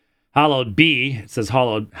correctly. Hallowed be, it says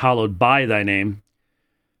hallowed by thy name.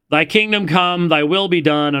 Thy kingdom come, thy will be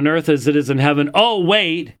done on earth as it is in heaven. Oh,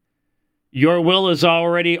 wait, your will is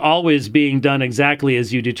already always being done exactly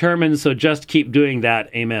as you determine, so just keep doing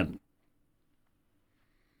that. Amen."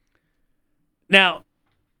 Now,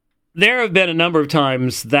 there have been a number of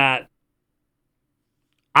times that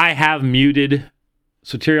I have muted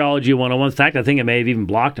Soteriology 101. In fact, I think I may have even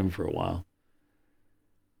blocked him for a while.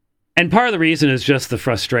 And part of the reason is just the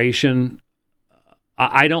frustration.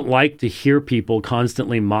 I don't like to hear people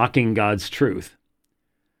constantly mocking God's truth,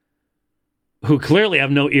 who clearly have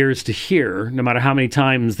no ears to hear, no matter how many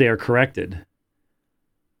times they are corrected,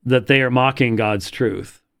 that they are mocking God's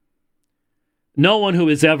truth. No one who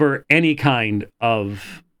is ever any kind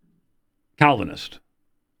of Calvinist.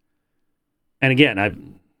 And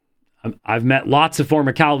again, I've met lots of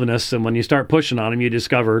former Calvinists, and when you start pushing on them, you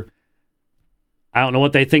discover, I don't know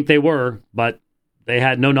what they think they were, but they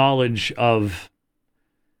had no knowledge of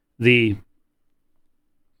the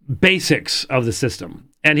basics of the system.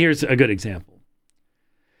 And here's a good example.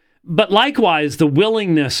 But likewise, the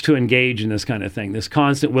willingness to engage in this kind of thing, this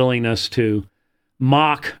constant willingness to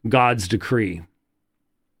mock God's decree.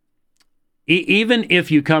 Even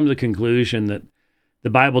if you come to the conclusion that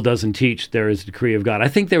the Bible doesn't teach there is a decree of God, I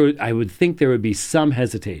would think there would be some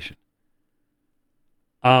hesitation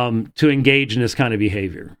to engage in this kind of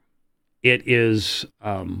behavior. It is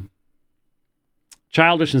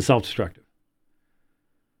childish and self-destructive.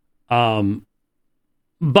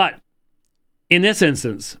 But in this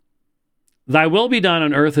instance, thy will be done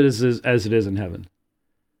on earth as it is in heaven.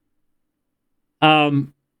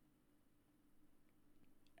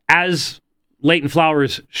 As Leighton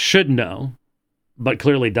Flowers should know, but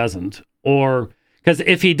clearly doesn't, or because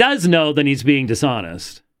if he does know, then he's being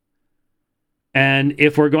dishonest. And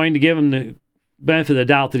if we're going to give him the benefit of the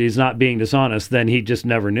doubt that he's not being dishonest, then he just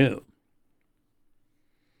never knew.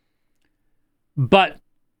 But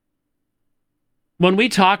when we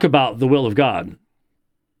talk about the will of God,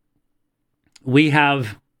 we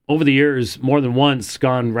have, over the years, more than once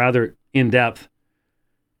gone rather in depth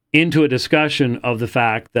into a discussion of the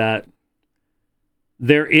fact that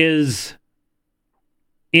there is,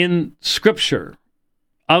 in Scripture,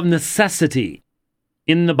 of necessity,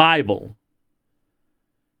 in the Bible,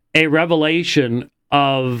 a revelation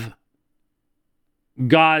of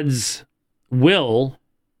God's will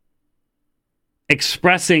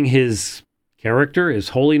expressing his character, his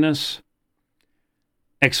holiness,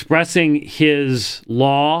 expressing his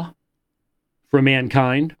law for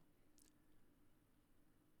mankind.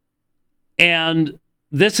 And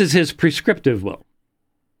this is his prescriptive will.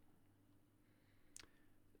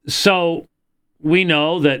 So we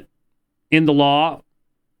know that in the law,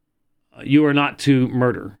 you are not to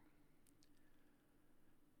murder.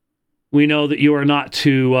 We know that you are not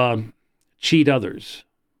to cheat others,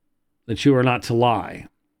 that you are not to lie.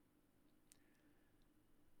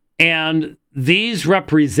 And these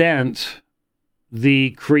represent the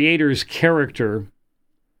Creator's character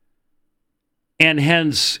and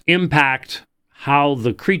hence impact how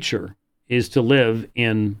the creature is to live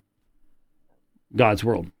in God's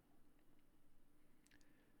world.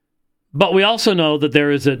 But we also know that there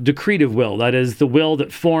is a decretive will, that is, the will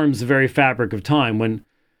that forms the very fabric of time. When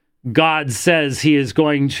God says he is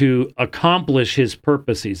going to accomplish his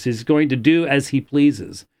purposes, he's going to do as he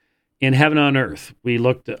pleases in heaven and on earth. We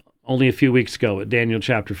looked only a few weeks ago at Daniel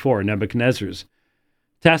chapter 4, Nebuchadnezzar's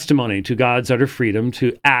testimony to God's utter freedom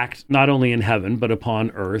to act not only in heaven but upon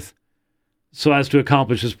earth so as to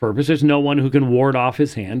accomplish his purpose. There's no one who can ward off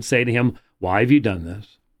his hand, say to him, "Why have you done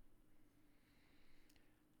this?"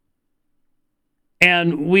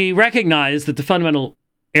 And we recognize that the fundamental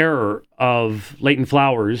error of Leighton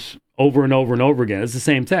Flowers over and over and over again is the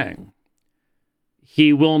same thing.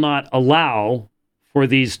 He will not allow for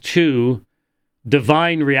these two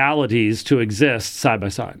divine realities to exist side by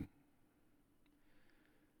side.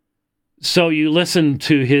 So you listen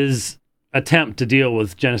to his attempt to deal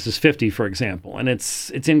with Genesis 50, for example, and it's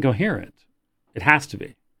incoherent. It has to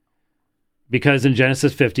be. Because in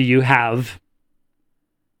Genesis 50, you have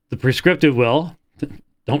the prescriptive will,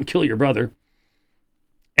 don't kill your brother,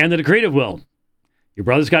 and the decretive will, your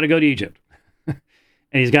brother's got to go to Egypt, and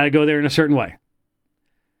he's got to go there in a certain way.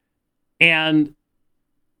 And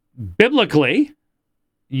biblically,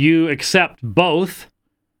 you accept both,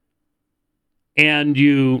 and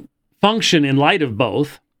you function in light of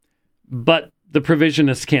both, but the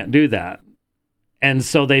provisionists can't do that. And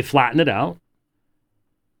so they flatten it out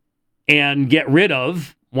and get rid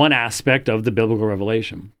of one aspect of the biblical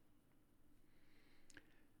revelation.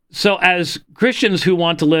 So as Christians who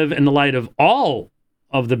want to live in the light of all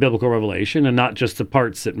of the biblical revelation and not just the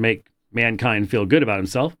parts that make mankind feel good about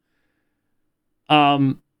himself,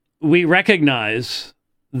 we recognize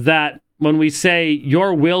that when we say,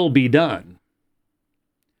 "Your will be done,"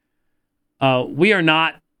 we are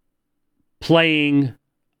not playing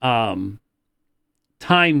time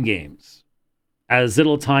games as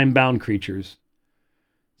little time-bound creatures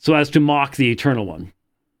so as to mock the eternal one.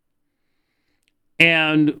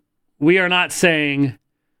 And we are not saying,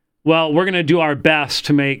 well, we're going to do our best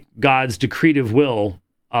to make God's decretive will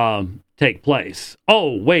take place.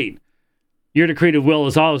 Oh, wait, your decretive will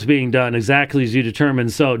is always being done exactly as you determine,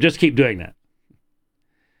 so just keep doing that.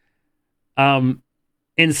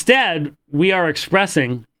 Instead, we are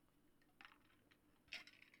expressing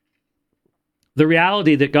the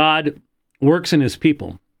reality that God works in his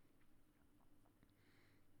people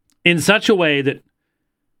in such a way that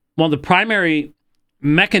one of the primary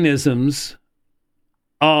mechanisms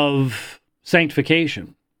of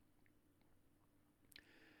sanctification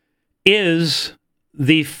is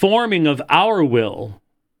the forming of our will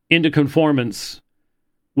into conformance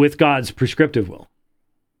with God's prescriptive will.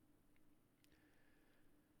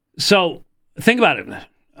 So think about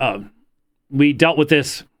it. We dealt with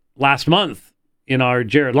this last month in our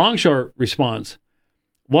Jared Longshore response.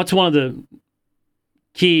 What's one of the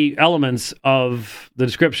key elements of the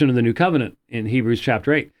description of the new covenant in Hebrews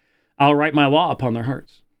chapter 8? I'll write my law upon their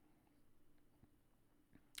hearts.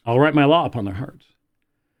 I'll write my law upon their hearts.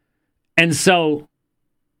 And so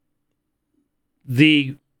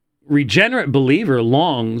the regenerate believer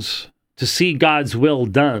longs to see God's will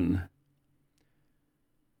done.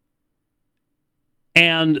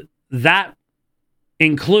 And that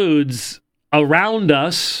includes around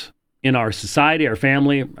us in our society, our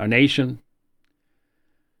family, our nation,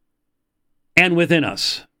 and within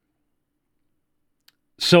us.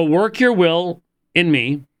 So work your will in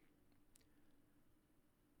me,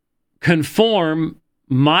 conform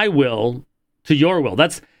my will to your will.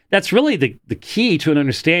 That's really the key to an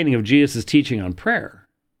understanding of Jesus' teaching on prayer.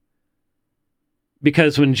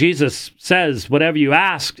 Because when Jesus says, whatever you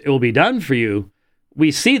ask, it will be done for you,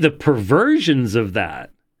 we see the perversions of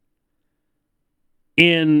that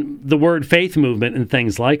in the word faith movement and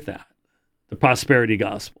things like that, the prosperity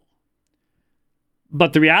gospel.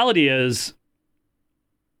 But the reality is,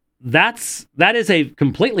 that is a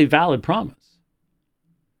completely valid promise.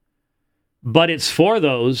 But it's for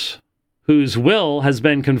those whose will has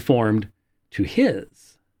been conformed to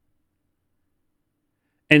his.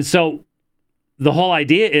 And so the whole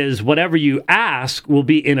idea is whatever you ask will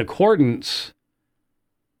be in accordance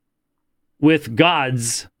with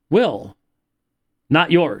God's will, not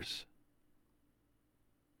yours.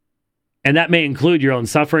 And that may include your own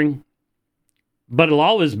suffering, but it'll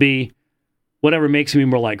always be whatever makes me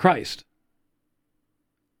more like Christ.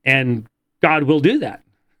 And God will do that.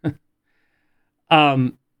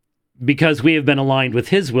 Because we have been aligned with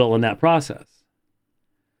his will in that process.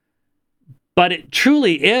 But it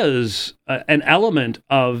truly is an element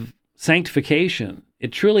of sanctification.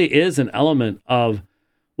 It truly is an element of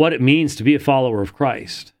what it means to be a follower of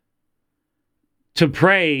Christ. to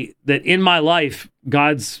pray that in my life,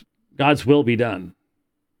 God's will be done.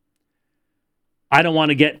 I don't want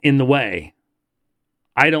to get in the way.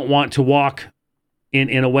 I don't want to walk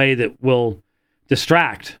in a way that will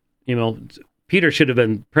distract. Peter should have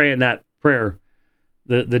been praying that prayer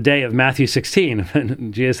the day of Matthew 16.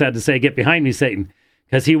 And Jesus had to say, "Get behind me, Satan,"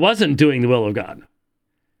 because he wasn't doing the will of God.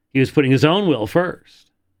 He was putting his own will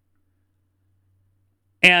first.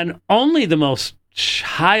 And only the most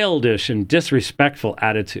childish and disrespectful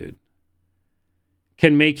attitude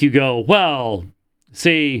can make you go, well,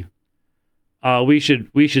 see, we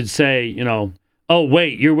should say, oh,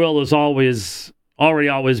 wait, your will is always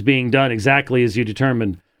being done exactly as you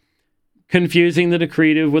determined. Confusing the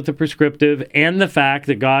decretive with the prescriptive and the fact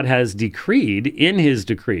that God has decreed in his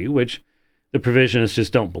decree, which the provisionists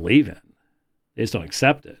just don't believe in. They just don't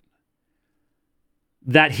accept it.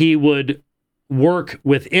 That he would work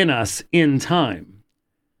within us in time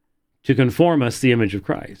to conform us to the image of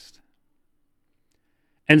Christ.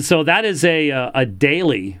 And so that is a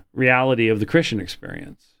daily reality of the Christian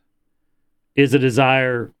experience, is a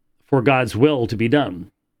desire for God's will to be done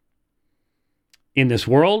in this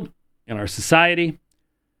world, in our society,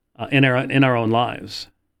 in our own lives.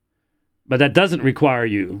 But that doesn't require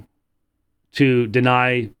you to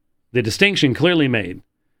deny the distinction clearly made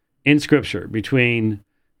in Scripture between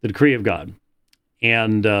the decree of God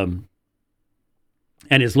and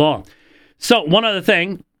his law. So one other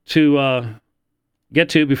thing to get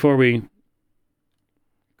to before we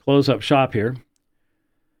close up shop here.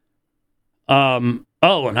 And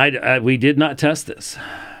we did not test this.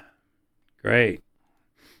 Great.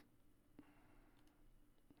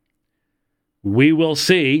 We will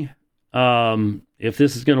see if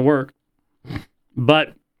this is going to work.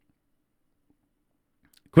 But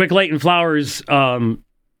quick Leighton Flowers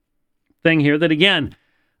thing here, that again,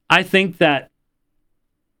 I think that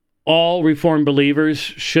all Reformed believers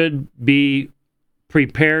should be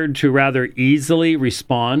prepared to rather easily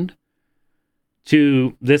respond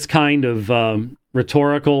to this kind of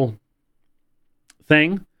rhetorical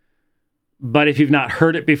thing. But if you've not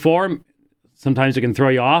heard it before, sometimes it can throw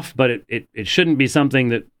you off, but it shouldn't be something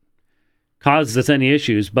that causes us any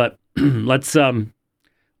issues. But let's,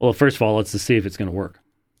 first of all, let's just see if it's going to work.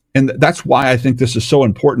 And that's why I think this is so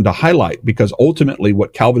important to highlight, because ultimately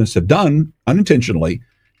what Calvinists have done unintentionally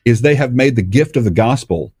is they have made the gift of the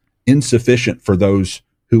gospel insufficient for those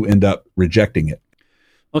who end up rejecting it.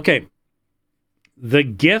 Okay. The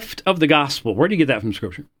gift of the gospel. Where do you get that from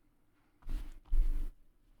Scripture?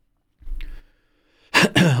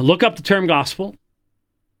 Look up the term gospel,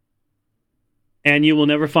 and you will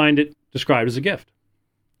never find it described as a gift.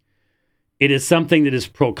 It is something that is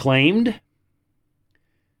proclaimed.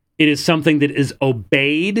 It is something that is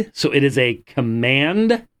obeyed, so it is a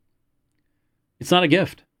command. It's not a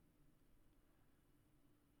gift.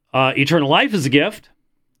 Eternal life is a gift.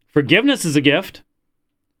 Forgiveness is a gift.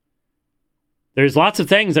 There's lots of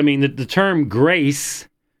things. I mean, the term grace,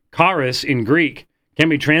 charis in Greek, can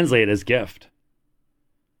be translated as gift.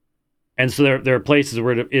 And so there are places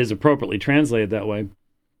where it is appropriately translated that way.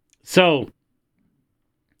 So,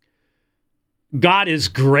 God is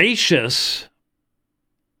gracious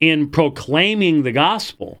in proclaiming the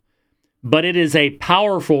gospel, but it is a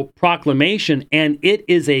powerful proclamation, and it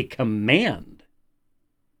is a command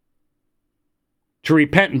to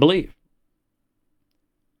repent and believe.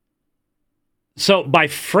 So by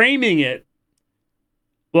framing it,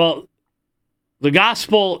 well, the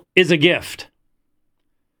gospel is a gift.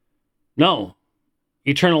 No.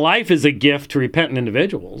 Eternal life is a gift to repentant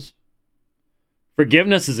individuals.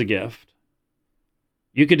 Forgiveness is a gift.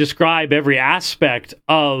 You could describe every aspect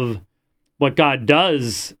of what God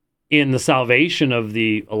does in the salvation of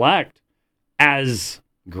the elect as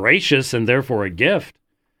gracious and therefore a gift.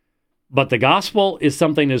 But the gospel is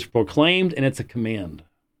something that is proclaimed, and it's a command.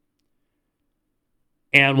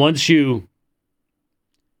 And once you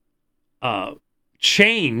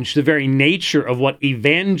change the very nature of what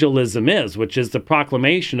evangelism is, which is the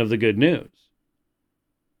proclamation of the good news.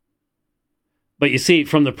 But you see,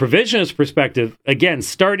 from the provisionist perspective, again,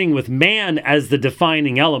 starting with man as the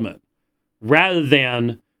defining element, rather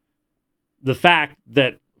than the fact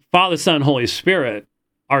that Father, Son, Holy Spirit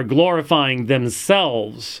are glorifying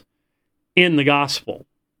themselves in the gospel.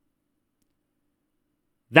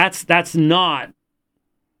 That's not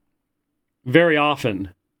very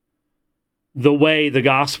often the way the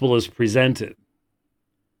gospel is presented.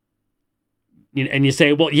 And you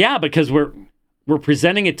say, well, yeah, because we're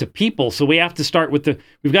presenting it to people, so we have to start with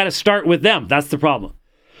we've got to start with them. That's the problem.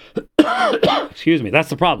 Excuse me, that's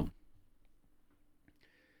the problem.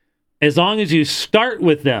 As long as you start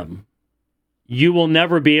with them, you will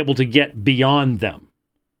never be able to get beyond them.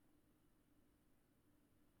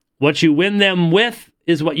 What you win them with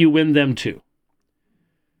is what you win them to.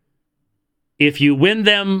 If you win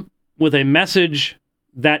them with a message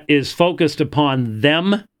that is focused upon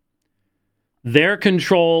them, their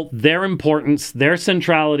control, their importance, their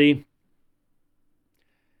centrality,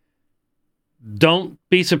 don't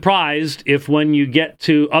be surprised if when you get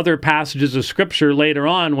to other passages of Scripture later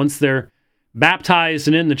on, once they're baptized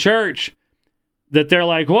and in the church, that they're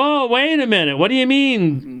like, whoa, wait a minute. What do you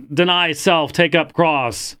mean deny self, take up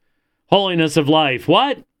cross, holiness of life?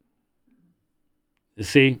 What? You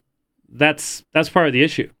see, that's part of the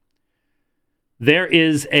issue. There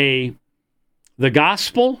is the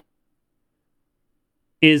gospel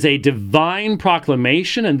is a divine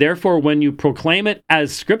proclamation, and therefore when you proclaim it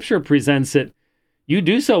as Scripture presents it, you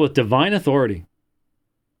do so with divine authority.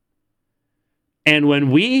 And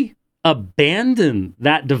when we abandon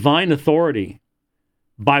that divine authority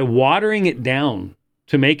by watering it down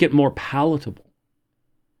to make it more palatable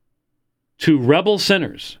to rebel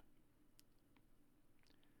sinners,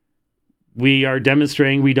 we are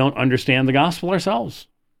demonstrating we don't understand the gospel ourselves.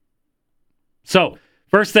 So,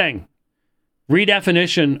 first thing,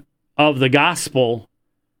 redefinition of the gospel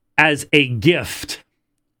as a gift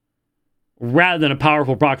rather than a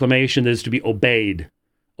powerful proclamation that is to be obeyed.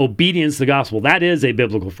 Obedience to the gospel, that is a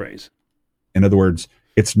biblical phrase. In other words,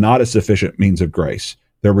 it's not a sufficient means of grace.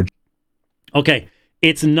 Okay,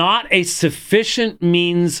 it's not a sufficient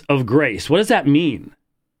means of grace. What does that mean?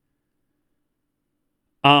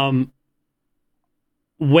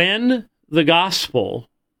 When the gospel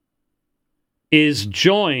is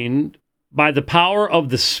joined by the power of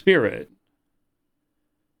the Spirit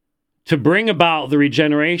to bring about the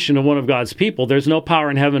regeneration of one of God's people, there's no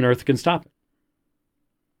power in heaven or earth that can stop it.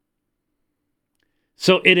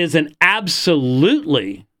 So it is an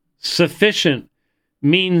absolutely sufficient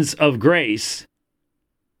means of grace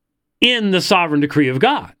in the sovereign decree of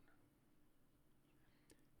God.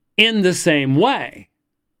 In the same way,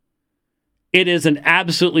 it is an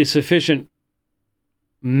absolutely sufficient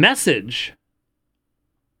message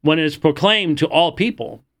when it is proclaimed to all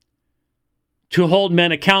people to hold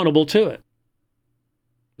men accountable to it.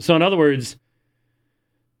 So in other words,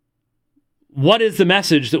 what is the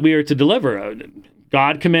message that we are to deliver?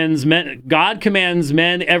 God commands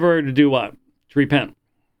men ever to do what? To repent.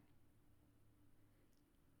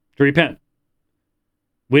 To repent.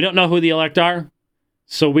 We don't know who the elect are,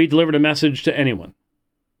 so we delivered a message to anyone.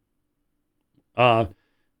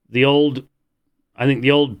 The old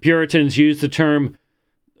Puritans used the term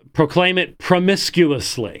proclaim it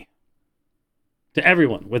promiscuously to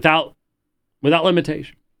everyone without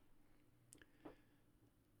limitation.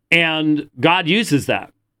 And God uses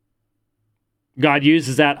that. God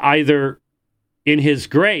uses that either in his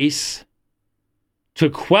grace to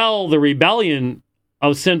quell the rebellion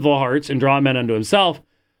of sinful hearts and draw men unto himself,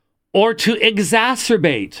 or to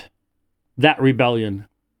exacerbate that rebellion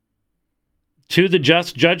to the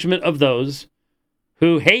just judgment of those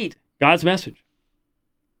who hate God's message.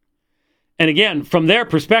 And again, from their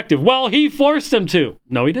perspective, well, he forced them to.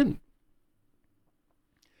 No, he didn't.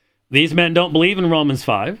 These men don't believe in Romans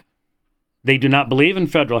 5. They do not believe in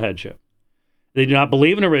federal headship. They do not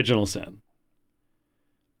believe in original sin.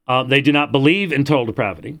 They do not believe in total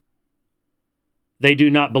depravity. They do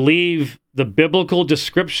not believe the biblical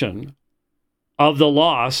description of the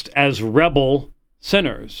lost as rebel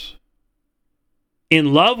sinners.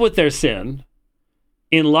 In love with their sin,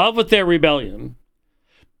 in love with their rebellion,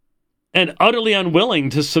 and utterly unwilling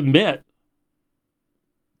to submit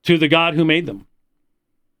to the God who made them.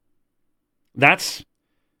 That's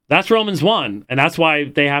Romans 1, and that's why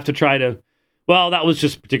they have to try to, well, that was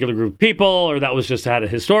just a particular group of people, or that was just had a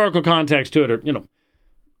historical context to it, or,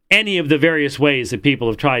 any of the various ways that people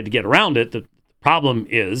have tried to get around it. The problem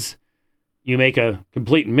is you make a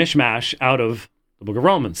complete mishmash out of the book of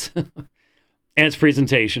Romans and its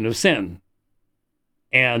presentation of sin.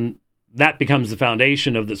 And that becomes the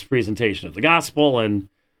foundation of this presentation of the gospel, and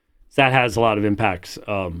that has a lot of impacts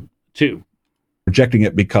too. Rejecting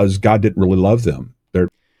it because God didn't really love them.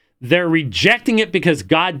 They're rejecting it because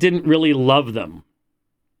God didn't really love them.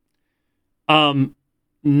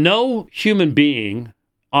 No human being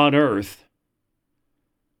on earth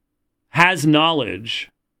has knowledge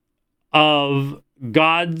of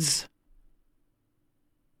God's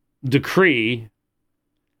decree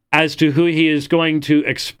as to who he is going to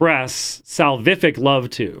express salvific love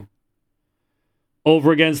to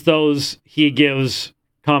over against those he gives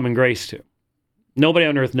common grace to. Nobody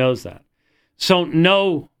on earth knows that. So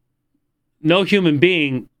no human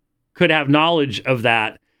being could have knowledge of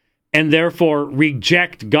that and therefore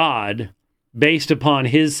reject God based upon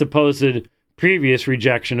his supposed previous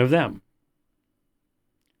rejection of them.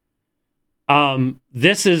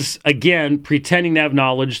 This is, again, pretending to have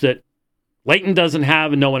knowledge that Leighton doesn't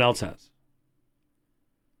have and no one else has.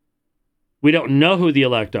 We don't know who the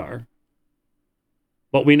elect are,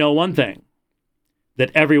 but we know one thing,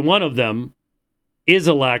 that every one of them is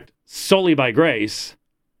elect solely by grace,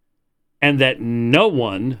 and that no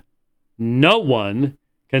one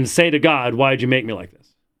can say to God, why'd you make me like this?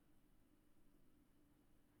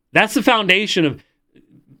 That's the foundation of,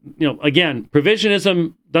 again,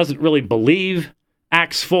 provisionism doesn't really believe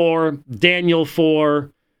Acts 4, Daniel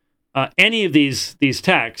 4, any of these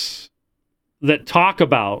texts that talk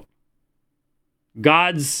about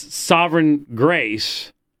God's sovereign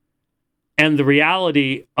grace and the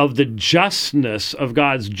reality of the justness of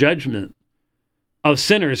God's judgment of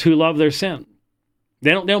sinners who love their sin.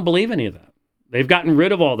 They don't believe any of that. They've gotten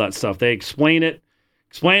rid of all that stuff. They explain it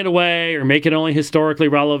away or make it only historically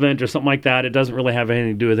relevant or something like that. It doesn't really have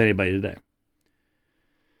anything to do with anybody today.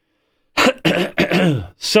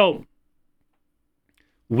 So,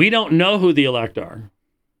 we don't know who the elect are.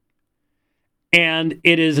 And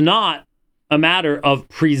it is not a matter of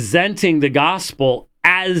presenting the gospel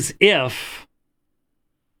as if,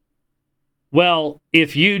 well,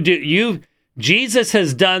 if Jesus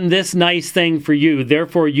has done this nice thing for you,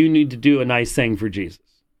 therefore you need to do a nice thing for Jesus.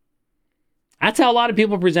 That's how a lot of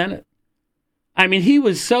people present it. I mean, he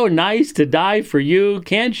was so nice to die for you.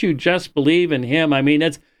 Can't you just believe in him? I mean,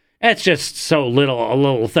 it's just so a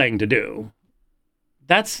little thing to do.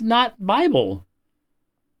 That's not Bible.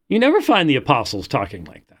 You never find the apostles talking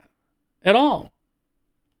like that at all.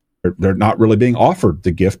 They're not really being offered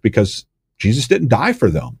the gift because Jesus didn't die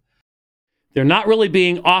for them. They're not really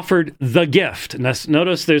being offered the gift.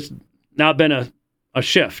 Notice there's now been a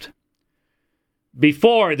shift.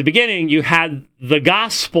 Before, at the beginning, you had the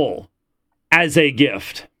gospel as a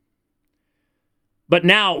gift. But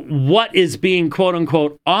now, what is being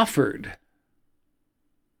quote-unquote offered?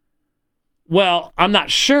 Well, I'm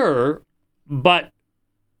not sure, but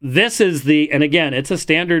this is and again, it's a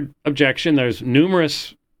standard objection. There's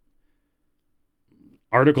numerous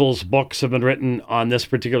articles, books have been written on this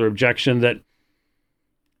particular objection, that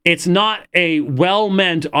it's not a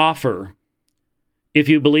well-meant offer if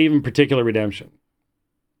you believe in particular redemption.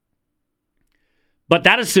 But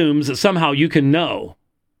that assumes that somehow you can know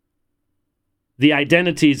the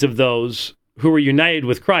identities of those who were united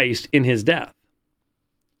with Christ in his death.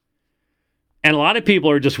 And a lot of people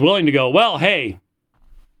are just willing to go, well, hey,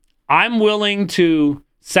 I'm willing to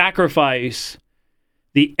sacrifice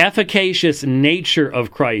the efficacious nature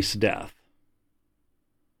of Christ's death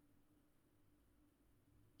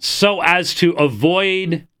so as to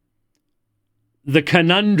avoid the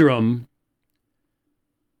conundrum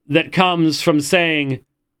that comes from saying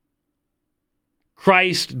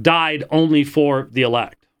Christ died only for the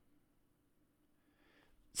elect.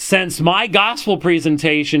 Since my gospel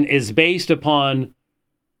presentation is based upon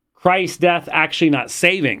Christ's death actually not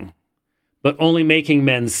saving, but only making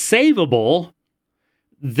men savable,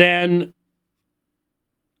 then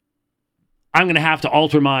I'm going to have to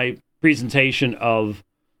alter my presentation of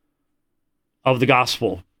the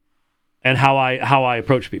gospel and how I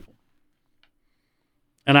approach people.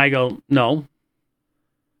 And I go, no.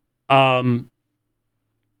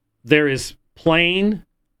 There is plain,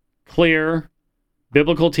 clear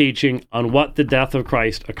biblical teaching on what the death of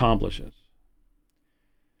Christ accomplishes.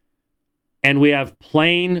 And we have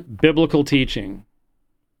plain biblical teaching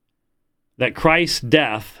that Christ's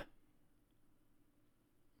death,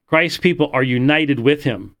 Christ's people are united with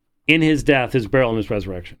him in his death, his burial, and his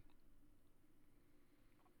resurrection.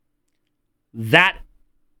 That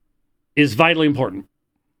is vitally important.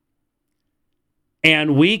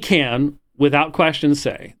 And we can, without question,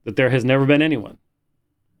 say that there has never been anyone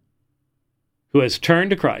who has turned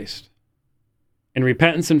to Christ in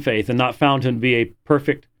repentance and faith and not found him to be a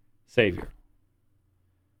perfect Savior.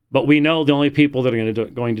 But we know the only people that are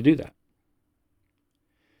going to do that.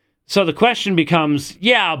 So the question becomes,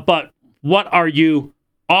 yeah, but what are you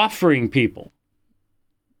offering people?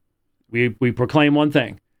 We proclaim one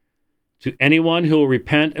thing. To anyone who will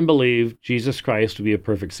repent and believe, Jesus Christ will be a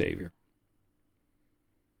perfect Savior.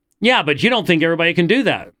 Yeah, but you don't think everybody can do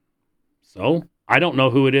that. So I don't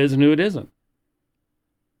know who it is and who it isn't.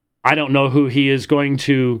 I don't know who he is going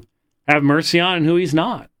to have mercy on and who he's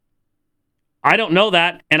not. I don't know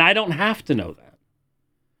that, and I don't have to know that.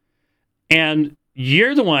 And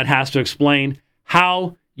you're the one that has to explain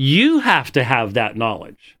how you have to have that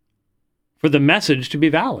knowledge for the message to be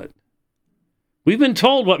valid. We've been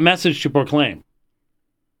told what message to proclaim.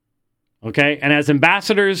 Okay? And as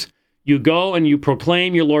ambassadors, you go and you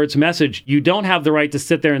proclaim your Lord's message, you don't have the right to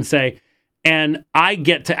sit there and say, and I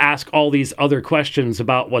get to ask all these other questions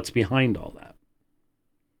about what's behind all that.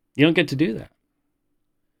 You don't get to do that.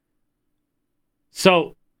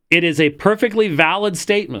 So it is a perfectly valid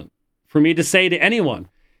statement for me to say to anyone,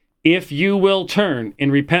 if you will turn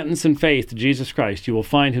in repentance and faith to Jesus Christ, you will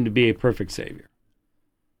find him to be a perfect Savior.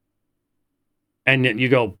 And you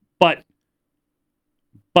go, but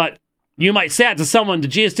you might say that to someone that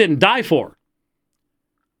Jesus didn't die for.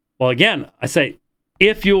 Well, again, I say,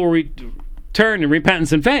 if you will turn in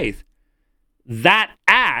repentance and faith, that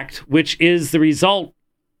act, which is the result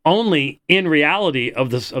only in reality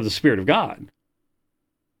of the Spirit of God,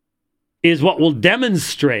 is what will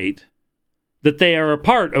demonstrate that they are a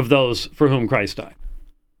part of those for whom Christ died.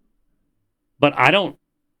 But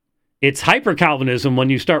it's hyper-Calvinism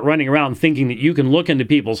when you start running around thinking that you can look into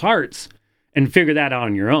people's hearts and figure that out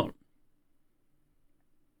on your own.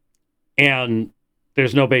 And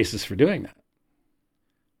there's no basis for doing that.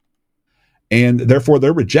 And therefore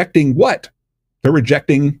they're rejecting what? They're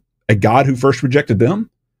rejecting a God who first rejected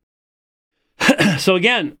them? So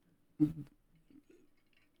again,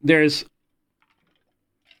 there's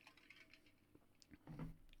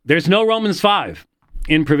no Romans 5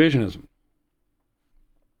 in provisionism.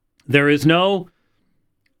 There is no,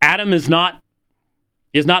 Adam is not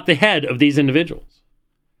the head of these individuals.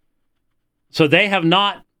 So they have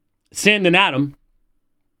not sinned in Adam,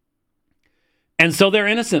 and so they're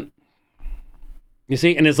innocent. You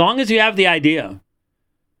see, and as long as you have the idea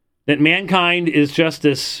that mankind is just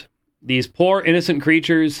these poor innocent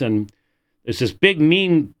creatures, and there's this big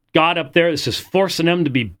mean God up there that's just forcing them to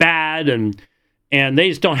be bad, and they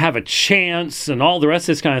just don't have a chance, and all the rest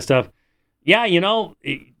of this kind of stuff. Yeah,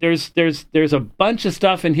 there's a bunch of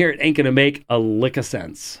stuff in here that ain't going to make a lick of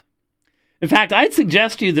sense. In fact, I'd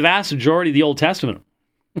suggest to you the vast majority of the Old Testament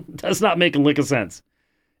does not make a lick of sense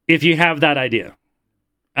if you have that idea.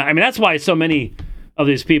 I mean, that's why so many of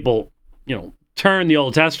these people, turn the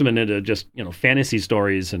Old Testament into just, fantasy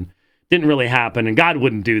stories and didn't really happen, and God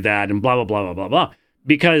wouldn't do that, and blah, blah, blah, blah, blah, blah.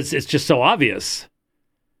 Because it's just so obvious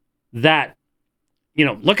that,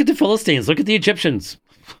 look at the Philistines, look at the Egyptians.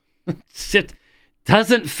 It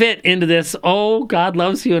doesn't fit into this, oh, God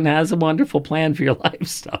loves you and has a wonderful plan for your life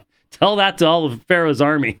stuff. Tell that to all of Pharaoh's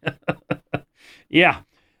army. Yeah,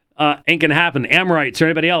 ain't going to happen. Amorites or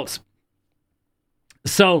anybody else.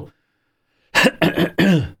 So,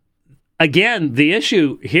 again, the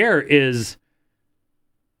issue here is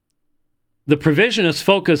the provisionists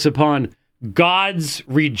focus upon God's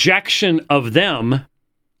rejection of them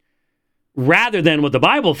rather than what the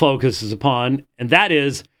Bible focuses upon, and that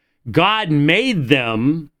is God made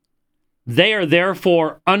them. They are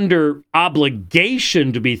therefore under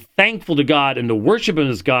obligation to be thankful to God and to worship him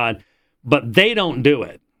as God, but they don't do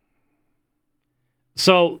it.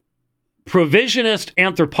 So, provisionist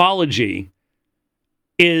anthropology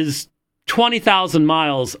is 20,000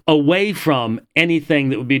 miles away from anything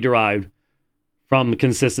that would be derived from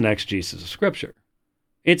consistent exegesis of Scripture.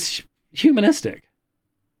 It's humanistic.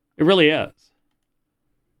 It really is.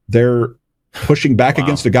 They're pushing back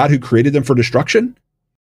against a God who created them for destruction?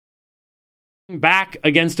 Back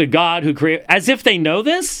against a God who created, as if they know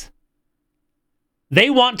this. They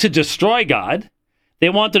want to destroy God. They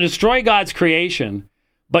want to destroy God's creation.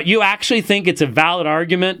 But you actually think it's a valid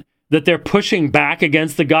argument that they're pushing back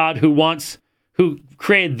against the God who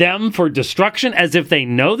created them for destruction, as if they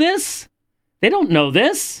know this? They don't know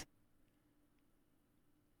this.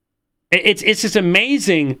 It's just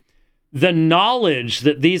amazing the knowledge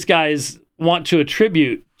that these guys want to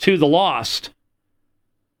attribute to the lost.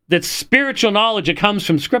 That's spiritual knowledge that comes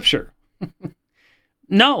from Scripture.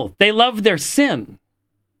 No, they love their sin.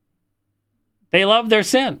 They love their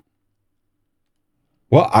sin.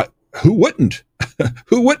 Well, who wouldn't?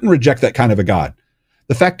 Who wouldn't reject that kind of a God?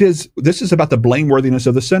 The fact is, this is about the blameworthiness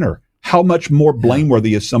of the sinner. How much more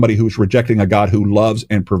blameworthy is somebody who's rejecting a God who loves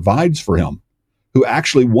and provides for him, who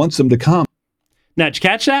actually wants him to come? Now, did you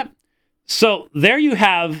catch that? So there you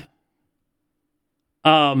have,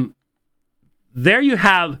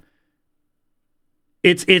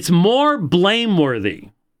 it's more blameworthy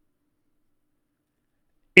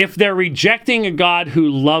if they're rejecting a God who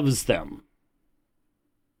loves them.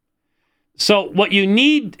 So what you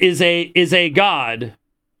need is a God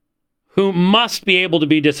who must be able to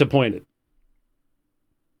be disappointed.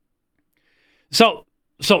 So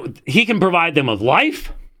he can provide them with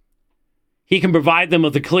life. He can provide them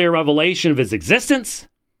with a clear revelation of his existence.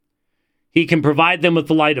 He can provide them with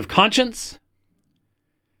the light of conscience.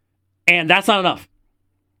 And that's not enough.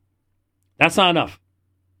 That's not enough.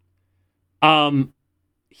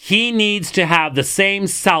 he needs to have the same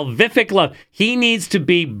salvific love. He needs to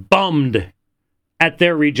be bummed at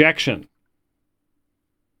their rejection.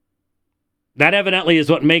 That evidently is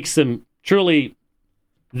what makes them truly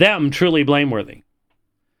blameworthy.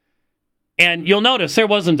 And you'll notice it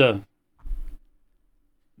was just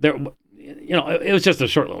a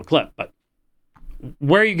short little clip, but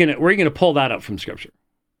where are you gonna pull that up from Scripture?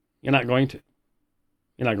 You're not going to.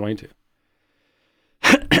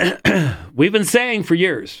 We've been saying for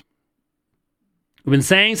years. We've been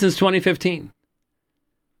saying since 2015.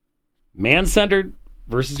 Man-centered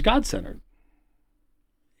versus God-centered.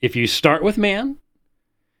 If you start with man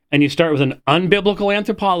and you start with an unbiblical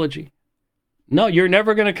anthropology, no, you're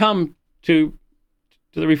never going to come to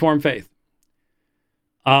the Reformed faith.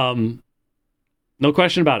 No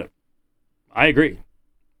question about it. I agree.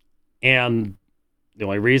 And the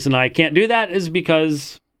only reason I can't do that is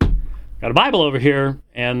because I've got a Bible over here,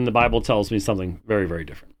 and the Bible tells me something very, very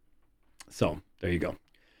different. So, there you go.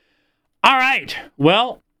 All right.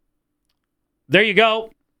 Well, there you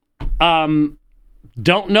go.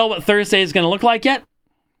 Don't know what Thursday is going to look like yet.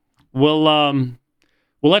 We'll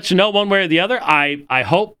let you know one way or the other. I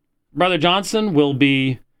hope Brother Johnson will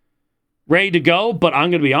be ready to go, but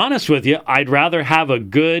I'm going to be honest with you. I'd rather have a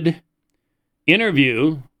good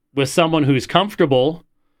interview with someone who's comfortable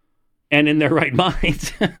and in their right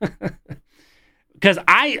mind. Because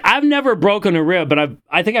I've never broken a rib, but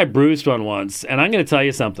I think I bruised one once, and I'm going to tell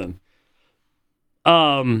you something.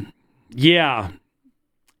 Yeah.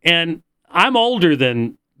 And I'm older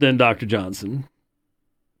than Dr. Johnson,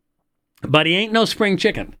 but he ain't no spring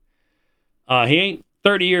chicken. He ain't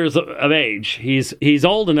 30 years of age. He's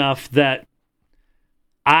old enough that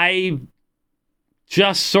I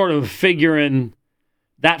just sort of figuring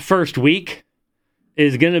that first week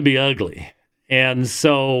is going to be ugly. And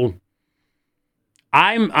so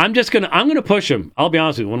I'm gonna push him. I'll be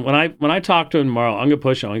honest with you. When I talk to him tomorrow, I'm gonna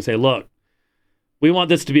push him. I'm gonna say, look, we want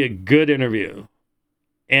this to be a good interview.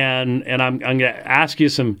 And I'm going to ask you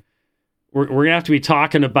we're going to have to be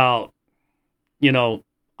talking about,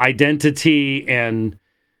 identity and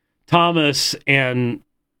Thomas and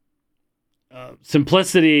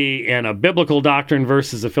simplicity and a biblical doctrine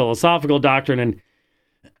versus a philosophical doctrine.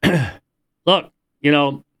 And look,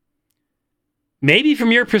 maybe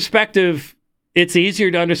from your perspective, it's easier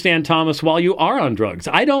to understand Thomas while you are on drugs.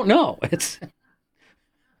 I don't know.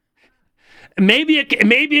 Maybe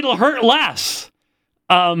it'll hurt less.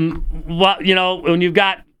 When you've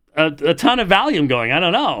got a ton of Valium going, I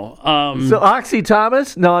don't know. So Oxy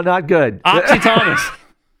Thomas? No, not good. Oxy Thomas.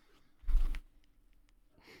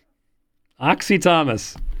 Oxy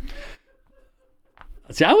Thomas.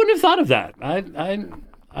 See, I wouldn't have thought of that. I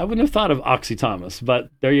wouldn't have thought of Oxy Thomas, but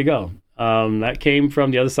there you go. That came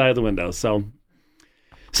from the other side of the window. So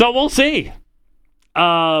we'll see.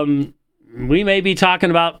 We may be talking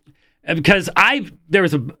about, because I've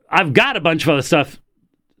got a bunch of other stuff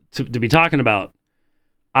to be talking about.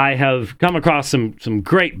 I have come across some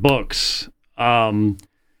great books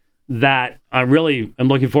that I really am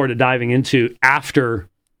looking forward to diving into after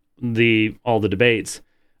all the debates.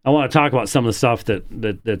 I want to talk about some of the stuff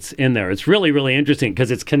that's in there. It's really, really interesting because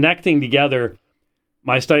it's connecting together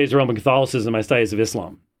my studies of Roman Catholicism and my studies of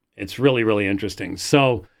Islam. It's really, really interesting.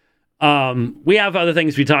 So we have other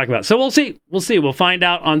things to be talking about. So we'll see. We'll find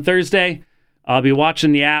out on Thursday. I'll be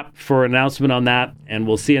watching the app for an announcement on that, and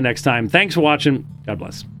we'll see you next time. Thanks for watching. God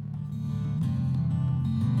bless.